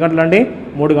 సో ఎన్ని గంటలు అండి?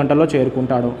 3 గంటల్లో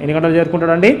చేరుకుంటాడు. ఎన్ని గంటలు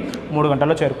చేరుకుంటాడు అండి? 3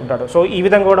 గంటల్లో చేరుకుంటాడు. సో ఈ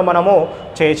విధంగా కూడా మనము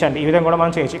చేయొచ్చండి. ఈ విధంగా కూడా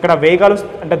మనం చేయొచ్చు. ఇక్కడ వేగాలు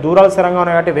అంటే దూరాలు స్థిరంగా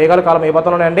ఉన్నాయి కాబట్టి వేగాల కాలం ఏ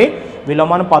పాత్రలు ఉన్నాయండి?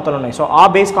 విలోమానుపాతాలు ఉన్నాయి. సో ఆ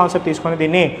బేస్ కాన్సెప్ట్ తీసుకొని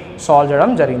దీన్ని సాల్వ్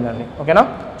చేయడం జరిగిందండి. ఓకేనా,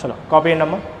 చలో కాపీ చేయండి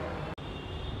అమ్మా.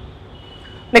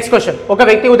 Next question. ఒక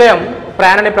వ్యక్తి ఉదయం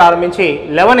ప్రయాణాన్ని ప్రారంభించి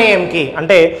 11 AM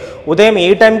అంటే ఉదయం ఏ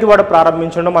టైంకి వాడు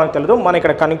ప్రారంభించడో మనకు తెలియదు. మనం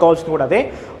ఇక్కడ కనుక్కోవాల్సింది కూడా అదే.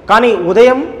 కానీ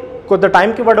ఉదయం కొద్ది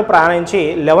టైంకి వాడు ప్రయాణించి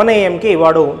 11 AM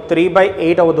వాడు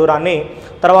 3/8 దూరాన్ని,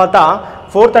 తర్వాత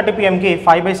 4:30 PM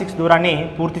 5/6 దూరాన్ని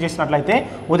పూర్తి చేసినట్లయితే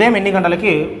ఉదయం ఎన్ని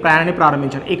గంటలకి ప్రయాణాన్ని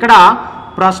ప్రారంభించాడు. ఇక్కడ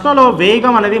ప్రశ్నలో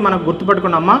వేగం అనేది మనకు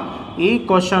గుర్తుపెట్టుకున్నామా. ఈ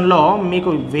క్వశ్చన్లో మీకు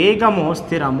వేగము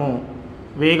స్థిరము.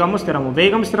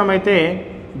 వేగం స్థిరమైతే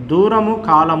దూరము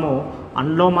కాలము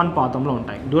అనులోమానుపాతంలో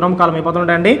ఉంటాయి. దూరం కాలం ఏ పాత్రలు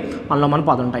ఉంటాయండి?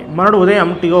 అనులోమానుపాతం ఉంటాయి. మనడు ఉదయం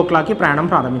 2 o'clockకి ప్రయాణం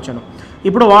ప్రారంభించాడు.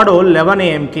 ఇప్పుడు వాడు 11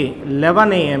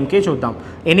 AM చూద్దాం.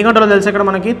 ఎన్ని గంటలు తెలుసు ఇక్కడ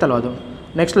మనకి తెలియదు.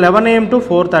 నెక్స్ట్ 11 AM to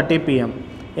 4:30 PM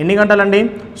ఎన్ని గంటలండి?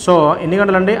 సో ఎన్ని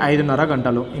గంటలండి? 5:30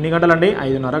 గంటలు. ఎన్ని గంటలండి?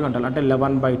 5:30 గంటలు అంటే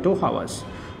 11/2 hours.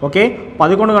 ఓకే,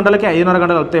 11 గంటలకి 5:30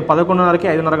 గంటలు వస్తాయి. 11:30కి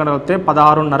 5:30 గంటలు వస్తాయి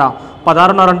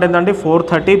 16:30 అంటే ఏంటంటే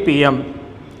 4:30 PM.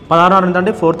 16:30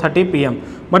 ఏంటంటే 4:30 PM.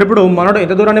 మరి ఇప్పుడు మనడు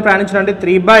ఎంత దూరాన్ని ప్రయాణించాడంటే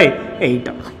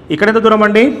 3/8. ఇక్కడ ఎంత దూరం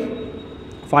అండి?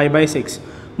 5/6.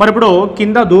 మరి ఇప్పుడు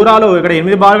కింద దూరాలు ఇక్కడ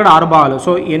 8 భాగాలు, ఇక్కడ 6 భాగాలు.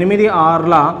 సో 8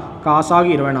 6ల కాసాగు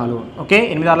 24. ఓకే,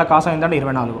 8 6ల కాసాగు ఏంటంటే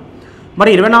 24. మరి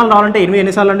 24 రావాలంటే 8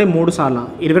 ఎన్నిసార్లు అండి? 3 సార్లు.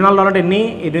 24 రావాలంటే ఎన్ని?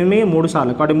 8 3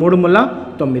 సార్లు కాబట్టి 3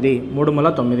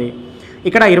 × 9.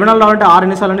 ఇక్కడ 24 రావాలంటే 6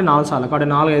 ఎన్నిసార్లు అండి? 4 సార్లు కాబట్టి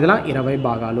 4 5ల 20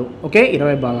 భాగాలు. ఓకే,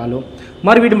 20 భాగాలు.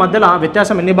 మరి వీటి మధ్యలో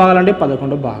వ్యత్యాసం ఎన్ని భాగాలు అండి?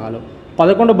 11 భాగాలు.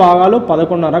 11 భాగాలు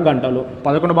 11:30 గంటలు.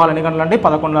 11 భాగాలు ఎన్ని గంటలు అండి?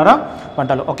 11:30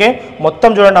 గంటలు. ఓకే, మొత్తం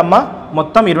చూడండి అమ్మ,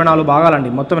 మొత్తం 24 భాగాలండి.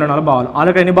 మొత్తం 24 భాగాలు.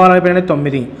 ఆల్రెడీ ఎన్ని భాగాలు అయిపోయినాయి?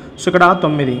 9. సో ఇక్కడ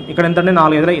 9. ఇక్కడ ఎంత అండి?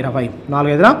 4 5ల 20. 4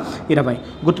 5ల 20.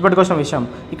 గుర్తుపెట్టుకోవాల్సిన విషయం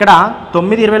ఇక్కడ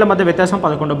 9 20ల మధ్య వ్యత్యాసం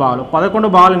 11 భాగాలు.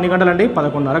 11 భాగాలు ఎన్ని గంటలండి?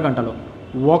 11:30 గంటలు.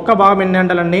 ఒక్క భాగం ఎన్ని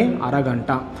గంటలండి?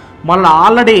 అరగంట. మళ్ళీ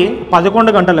ఆల్రెడీ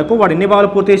 11 గంటలకు వాడు ఎన్ని భాగాలు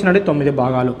పూర్తి చేసినట్టు? 9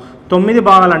 భాగాలు. 9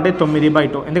 భాగాలు అంటే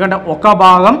 9/2. ఎందుకంటే ఒక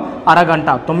భాగం అరగంట.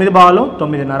 9 భాగాలు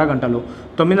 9:30 గంటలు.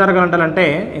 9:30 గంటలు అంటే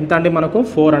ఎంత అండి మనకు?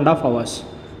 4.5 hours.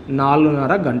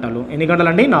 4:30 గంటలు. ఎన్ని గంటలు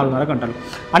అండి? 4:30 గంటలు.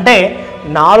 అంటే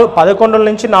 11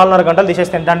 నుంచి 4:30 గంటలు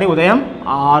తీసేస్తే ఎంత అండి? ఉదయం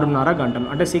 6:30 గంటలు,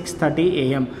 అంటే 6:30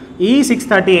 AM. ఈ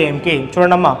 6:30 AMకి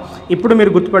చూడండమ్మా, ఇప్పుడు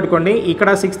మీరు గుర్తుపెట్టుకోండి, ఇక్కడ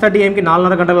 6:30 AMకి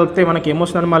 4:30 గంటలు వస్తే మనకి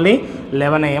ఏమొస్తుందండి? మళ్ళీ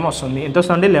 11 AM వస్తుంది. ఎంత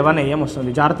వస్తుంది? 11 AM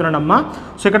వస్తుంది. జాగ్రత్తగా.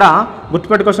 సో ఇక్కడ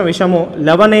గుర్తుపెట్టుకోవాల్సిన విషయము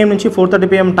 11 AM నుంచి 4:30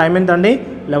 PM టైం ఎంత అండి?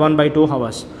 11/2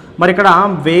 hours. మరి ఇక్కడ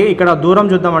ఇక్కడ దూరం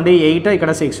చూద్దామండి. 8,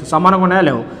 ఇక్కడ 6 సమానంగా ఉన్నాయా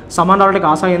లేవు? సమానం కాబట్టి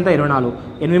ఆశ ఎంత? 24.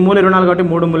 8 మూల 24 కాబట్టి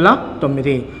 3 ముళ్ళ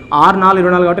 9. 6 4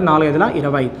 24 కాబట్టి 4 5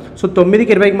 20. సో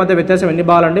 9కి 20కి మధ్య వ్యత్యాసం ఎన్ని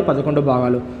భాగాలండి? 11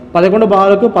 భాగాలు. 11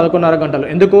 భాగాలకు 11:30 గంటలు.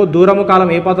 ఎందుకు? దూరము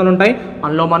కాలం ఏ పాతంలో ఉంటాయి?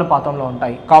 అనులోమాను పాతంలో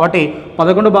ఉంటాయి. కాబట్టి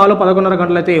 11 భాగాలు 11:30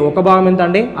 గంటలు అయితే ఒక భాగం ఎంత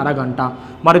అండి? అరగంట.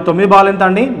 మరి 9 భాగాలు ఎంత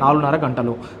అండి? 4:30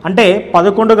 గంటలు. అంటే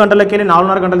 11 గంటలకి వెళ్ళి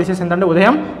 4:30 గంటలు తీసేసి ఎంత అండి?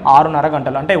 ఉదయం 6:30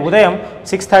 గంటలు. అంటే ఉదయం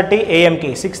 6:30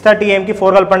 AMకి 6:30 AMకి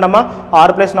 4 కలపండమ్మా.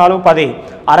 6 + 4 10.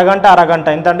 అరగంట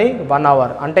ఎంత అండి? 1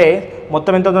 అవర్. అంటే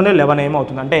మొత్తం ఎంత అవుతుంది? 11 AM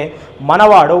అవుతుంది. అంటే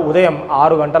మనవాడు ఉదయం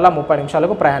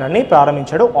 6:30 ప్రయాణాన్ని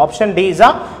ప్రారంభించాడు. Option D is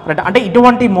right. అంటే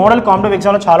ఇటువంటి మోడల్ కాంపిటేటివ్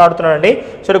ఎగ్జామ్లో చాలా ఆడుతున్నాడండి.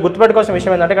 సో గుర్తుపెట్టుకోవాల్సిన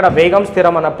విషయం ఏంటంటే ఇక్కడ వేగం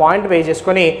స్థిరం అన్న పాయింట్ వేజ్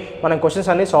చేసుకొని మనం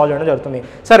క్వశ్చన్స్ అన్ని సాల్వ్ చేయడం జరుగుతుంది.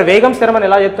 సరే, వేగం స్థిరం అని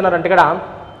ఎలా చెప్తున్నారంటే ఇక్కడ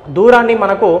దూరాన్ని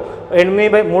మనకు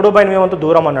 3/8 వంతు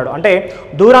దూరం అన్నాడు. అంటే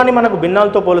దూరాన్ని మనకు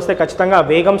భిన్నాలతో పోలిస్తే ఖచ్చితంగా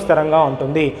వేగం స్థిరంగా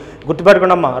ఉంటుంది.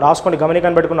 గుర్తుపెట్టుకున్నమ్మా, రాసుకోండి,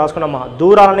 గమనికని పెట్టుకుని రాసుకున్నమ్మా.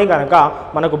 దూరాలని కనుక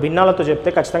మనకు భిన్నాలతో చెప్తే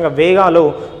ఖచ్చితంగా వేగాలు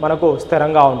మనకు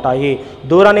స్థిరంగా ఉంటాయి.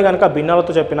 దూరాన్ని కనుక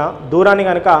భిన్నాలతో చెప్పినా, దూరాన్ని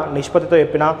కనుక నిష్పత్తితో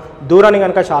చెప్పినా, దూరాన్ని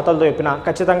కనుక శాతాలతో చెప్పినా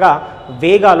ఖచ్చితంగా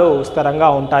వేగాలు స్థిరంగా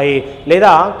ఉంటాయి,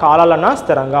 లేదా కాలాలన్నా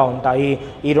స్థిరంగా ఉంటాయి.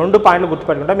 ఈ 2 పాయింట్లు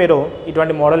గుర్తుపెట్టుకుంటే మీరు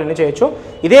ఇటువంటి మోడల్ ఎన్ని చేయొచ్చు.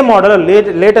 ఇదే మోడల్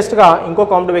లేటెస్ట్గా ఇంకో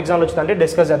కాంపిటేటివ్ ఎగ్జామ్లో వచ్చిందంటే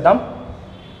డిస్కస్ చేద్దాం.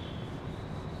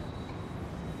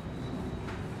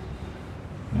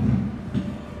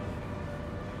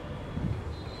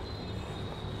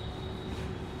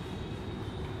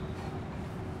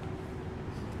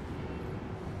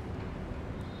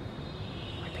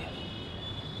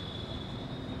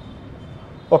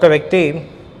 ఒక వ్యక్తి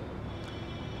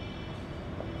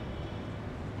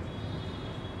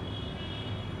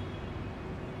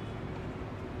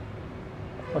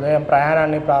ఉదయం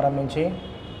ప్రయాణాన్ని ప్రారంభించి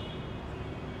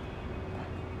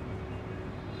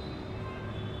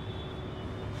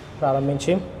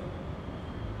ప్రారంభించి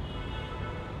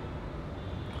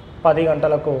 10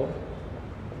 గంటలకు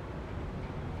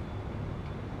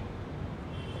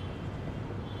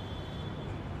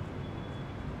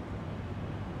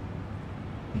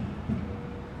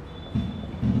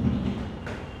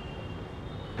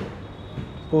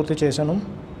పూర్తి చేశాను.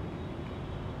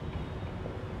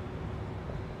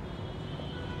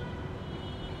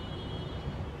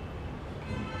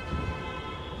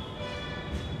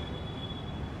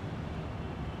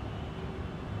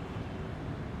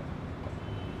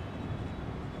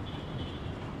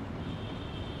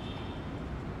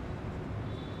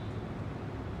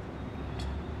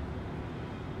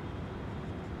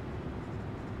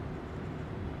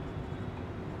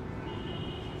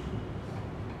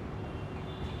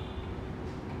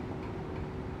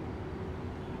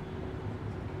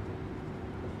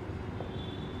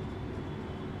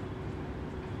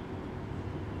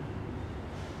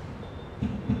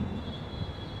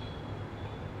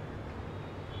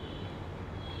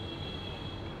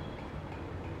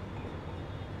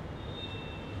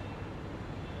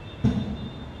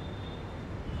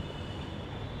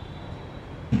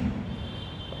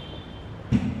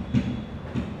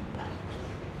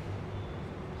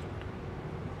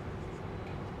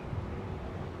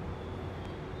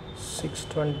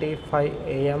 (6:25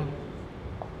 AM).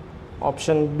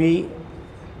 Option B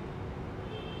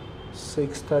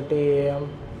 6:30 AM.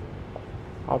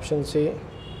 Option C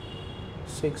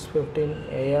 6:15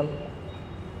 AM.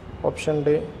 Option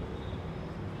D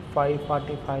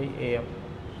 5:45 AM.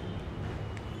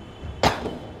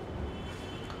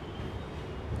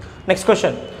 Next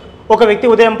question. ఒక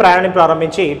వ్యక్తి ఉదయం ప్రయాణాన్ని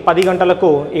ప్రారంభించి 10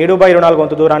 గంటలకు 7/24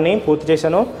 వంతు దూరాన్ని పూర్తి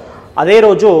చేశాను. అదే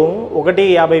రోజు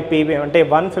 1:50 PM అంటే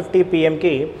 1:50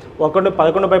 PMకి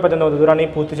 11/18 దూరాన్ని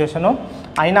పూర్తి చేశాను.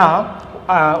 అయినా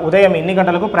ఉదయం ఎన్ని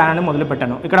గంటలకు ప్రయాణాన్ని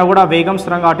మొదలుపెట్టాను. ఇక్కడ కూడా వేగం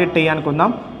స్థిరంగా కాబట్టి టీ అనుకుందాం.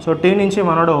 సో టీ నుంచి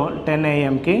మనోడు 10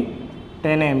 AMకి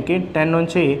 10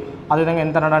 నుంచి అదేవిధంగా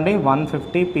ఎంత అన్నాడండి?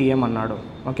 1:50 PM అన్నాడు.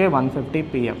 Okay, 1:50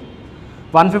 PM.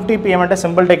 1:50 PM అంటే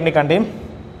సింపుల్ టెక్నిక్ అండి.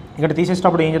 ఇక్కడ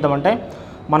తీసేటప్పుడు ఏం చేద్దామంటే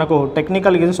మనకు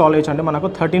టెక్నికల్ ఇది సాల్వ్ చేయొచ్చండి. మనకు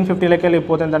 13:50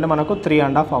 వెళ్ళిపోతుందంటే మనకు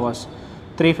 3.5 hours.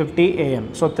 3:50 AM.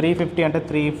 సో 3:50 అంటే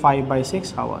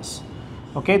 3/5/6 hours.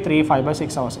 Okay,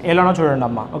 3/5/6 hours. ఎలానో చూడండి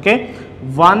అమ్మా. ఓకే,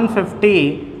 1:50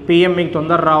 PM మీకు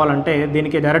తొందర రావాలంటే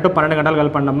దీనికి డైరెక్ట్ 12 గంటలు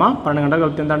కలపండి అమ్మా. 12 గంటలు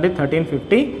కలిపితే అంటే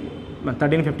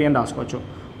 13:50 అని రాసుకోవచ్చు.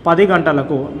 10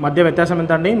 గంటలకు మధ్య వ్యత్యాసం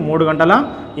ఎంత అండి 3 గంటల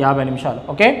 50 నిమిషాలు.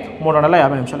 ఓకే, 3 గంటల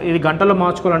 50 నిమిషాలు. ఇది గంటలు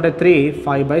మార్చుకోవాలంటే 3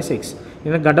 5/6.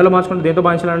 ఇది గంటలు మార్చుకుంటే దేంతో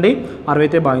భాగించాలండి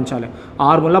 60తో భాగించాలి.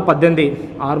 6 ముళ్ళ 18,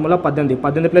 6 ముళ్ళ 18,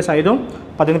 18 + 5,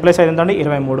 18 + 5 ఎంత అండి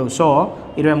 23. సో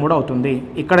 23 అవుతుంది.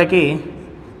 ఇక్కడికి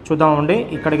చూద్దామండి,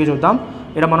 ఇక్కడికి చూద్దాం.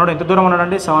 ఇక్కడ మనోడు ఎంత దూరం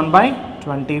ఉన్నాడండి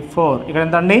 7/24. ఇక్కడ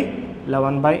ఎంత అండి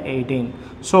 11/18.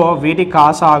 సో వీటి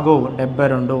కాసాగు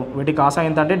 72. వీటి కాసా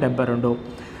ఎంత అంటే 72.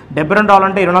 72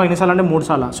 రావాలంటే 24 ఎన్నిసార్లు అంటే 3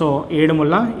 సార్లు. సో 7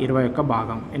 ముళ్ళ 21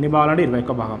 భాగం. ఎన్ని భాగాలంటే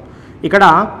 21 భాగం. ఇక్కడ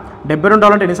 72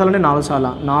 రావాలంటే ఎన్నిసార్లు అంటే 4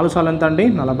 సార్లు. 4 సార్లు ఎంత అండి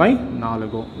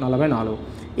 44.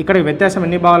 ఇక్కడ వ్యత్యాసం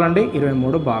ఎన్ని భాగాలండి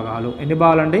 23 భాగాలు. ఎన్ని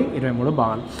భాగాలండి 23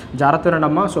 భాగాలు. జాగ్రత్తగా రండి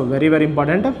అమ్మ. So very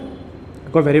important,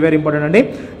 very important అండి.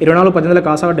 24 18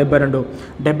 కాసాగా 72.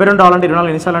 72 రావాలంటే 24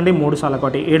 ఎన్నిసార్లు అండి 3 సార్లు.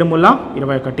 కాబట్టి 7 ముళ్ళ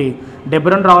 21.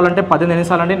 72 రావాలంటే 18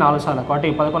 ఎన్నిసార్లు అండి 4 సార్లు. కాబట్టి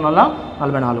 11 వల్ల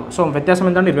 44. సో వ్యత్యాసం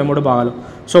ఎంతండి 23 భాగాలు.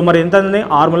 సో మరి ఎంత అండి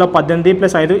 6 ముళ్ళ 18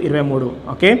 + 5 23.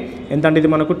 ఓకే, ఎంత అంటే ఇది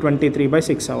మనకు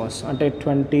 23/6 అవర్స్. అంటే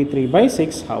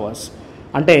 23/6 అవర్స్.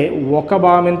 అంటే ఒక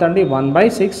భాగం ఎంత అండి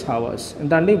 1/6 అవర్స్.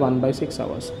 ఎంత అండి 1/6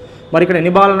 అవర్స్. మరి ఇక్కడ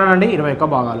ఎన్ని భాగాలు ఉన్నాడండి 21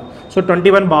 భాగాలు. సో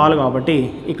 21 భాగాలు కాబట్టి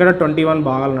ఇక్కడ 21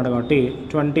 భాగాలు ఉన్నాడు కాబట్టి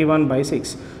 21/6.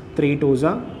 3 2s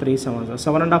 3 7s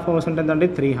 7.5 అవర్స్ అంటే ఎంతండి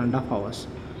 3.5 అవర్స్.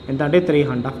 ఎంత అంటే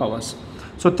 3.5 అవర్స్.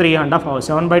 So 3.5 hours.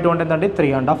 7/2 అంటే ఎంతండి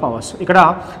 3.5 అవర్స్. ఇక్కడ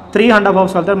 3.5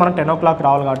 అవర్స్ వెళ్తే మనకు 10 o'clock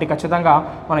రావాలి కాబట్టి ఖచ్చితంగా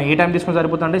మనం ఏ టైం తీసుకుని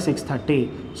సరిపోతుందంటే 6:30.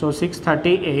 So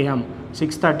 6:30 AM.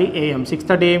 6:30 AM.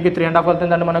 6:30 AMకి 3.5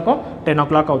 అవుతుందండి మనకు 10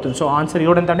 o'clock అవుతుంది. సో ఆన్సర్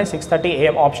కూడా ఎంతంటే 6:30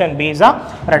 AM. Option B is the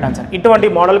right answer. ఇటువంటి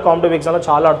మోడల్ కాంపిటిటివ్ ఎగ్జామ్లో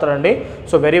చాలా ఆడుతారండి.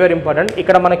 So very important.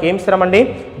 ఇక్కడ మనకి ఏం స్థిరం అండి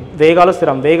వేగాలు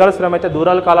స్థిరం. వేగాలు స్థిరం అయితే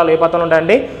దూరాలు కాలాలు ఏ పాతంలో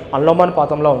ఉంటాయండి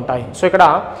అనులోమానుపాతంలో ఉంటాయి. సో ఇక్కడ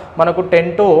మనకు 10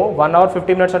 to 1 hour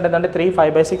 50 minutes అంటే ఏంటంటే 3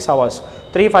 5/6 అవర్స్.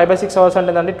 3 5/6 అవర్స్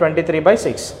అంటే ఏంటంటే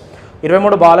 23/6.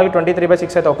 23 భాగాలకి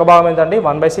 23/6 అయితే ఒక భాగం ఏంటండి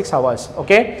 1/6 అవర్స్.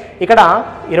 ఓకే, ఇక్కడ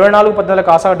 24 18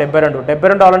 కాసాగా 72.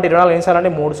 72 రావాలంటే 24 ఎన్ని సార్లు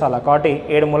అంటే 3 సార్లు. కాబట్టి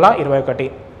 7 ముళ్ళ 21.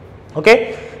 ఓకే,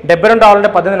 72 రావాలంటే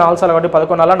 18 4 సార్లు కాబట్టి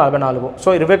 11 వల్ల 44. సో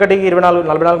 21కి 24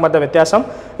 44 మధ్య వ్యత్యాసం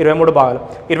 23 భాగాలు.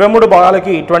 23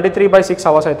 భాగాలకి 23/6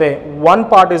 అవర్స్ అయితే 1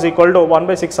 part is equal to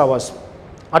 1/6 hours.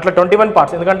 అట్లా 21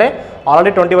 parts. ఎందుకంటే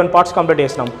ఆల్రెడీ 21 parts కంప్లీట్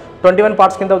చేసినాం. 21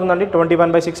 parts కింద అవుతుందండి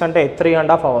 21/6 అంటే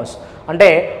 3.5 అవర్స్. అంటే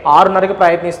 6:30కి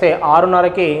ప్రయత్నిస్తే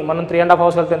 6:30కి మనం 3.5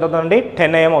 అవర్స్ వెళ్తే ఎంత అవుతుందండి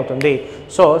 10 AM అవుతుంది.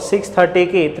 సో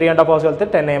 6:30కి 3.5 అవర్స్ వెళ్తే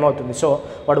 10 AM అవుతుంది. సో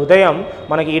వాడు ఉదయం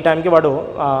మనకి ఈ టైంకి వాడు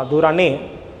దూరాన్ని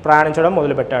ప్రయాణించడం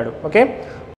మొదలుపెట్టాడు. ఓకే,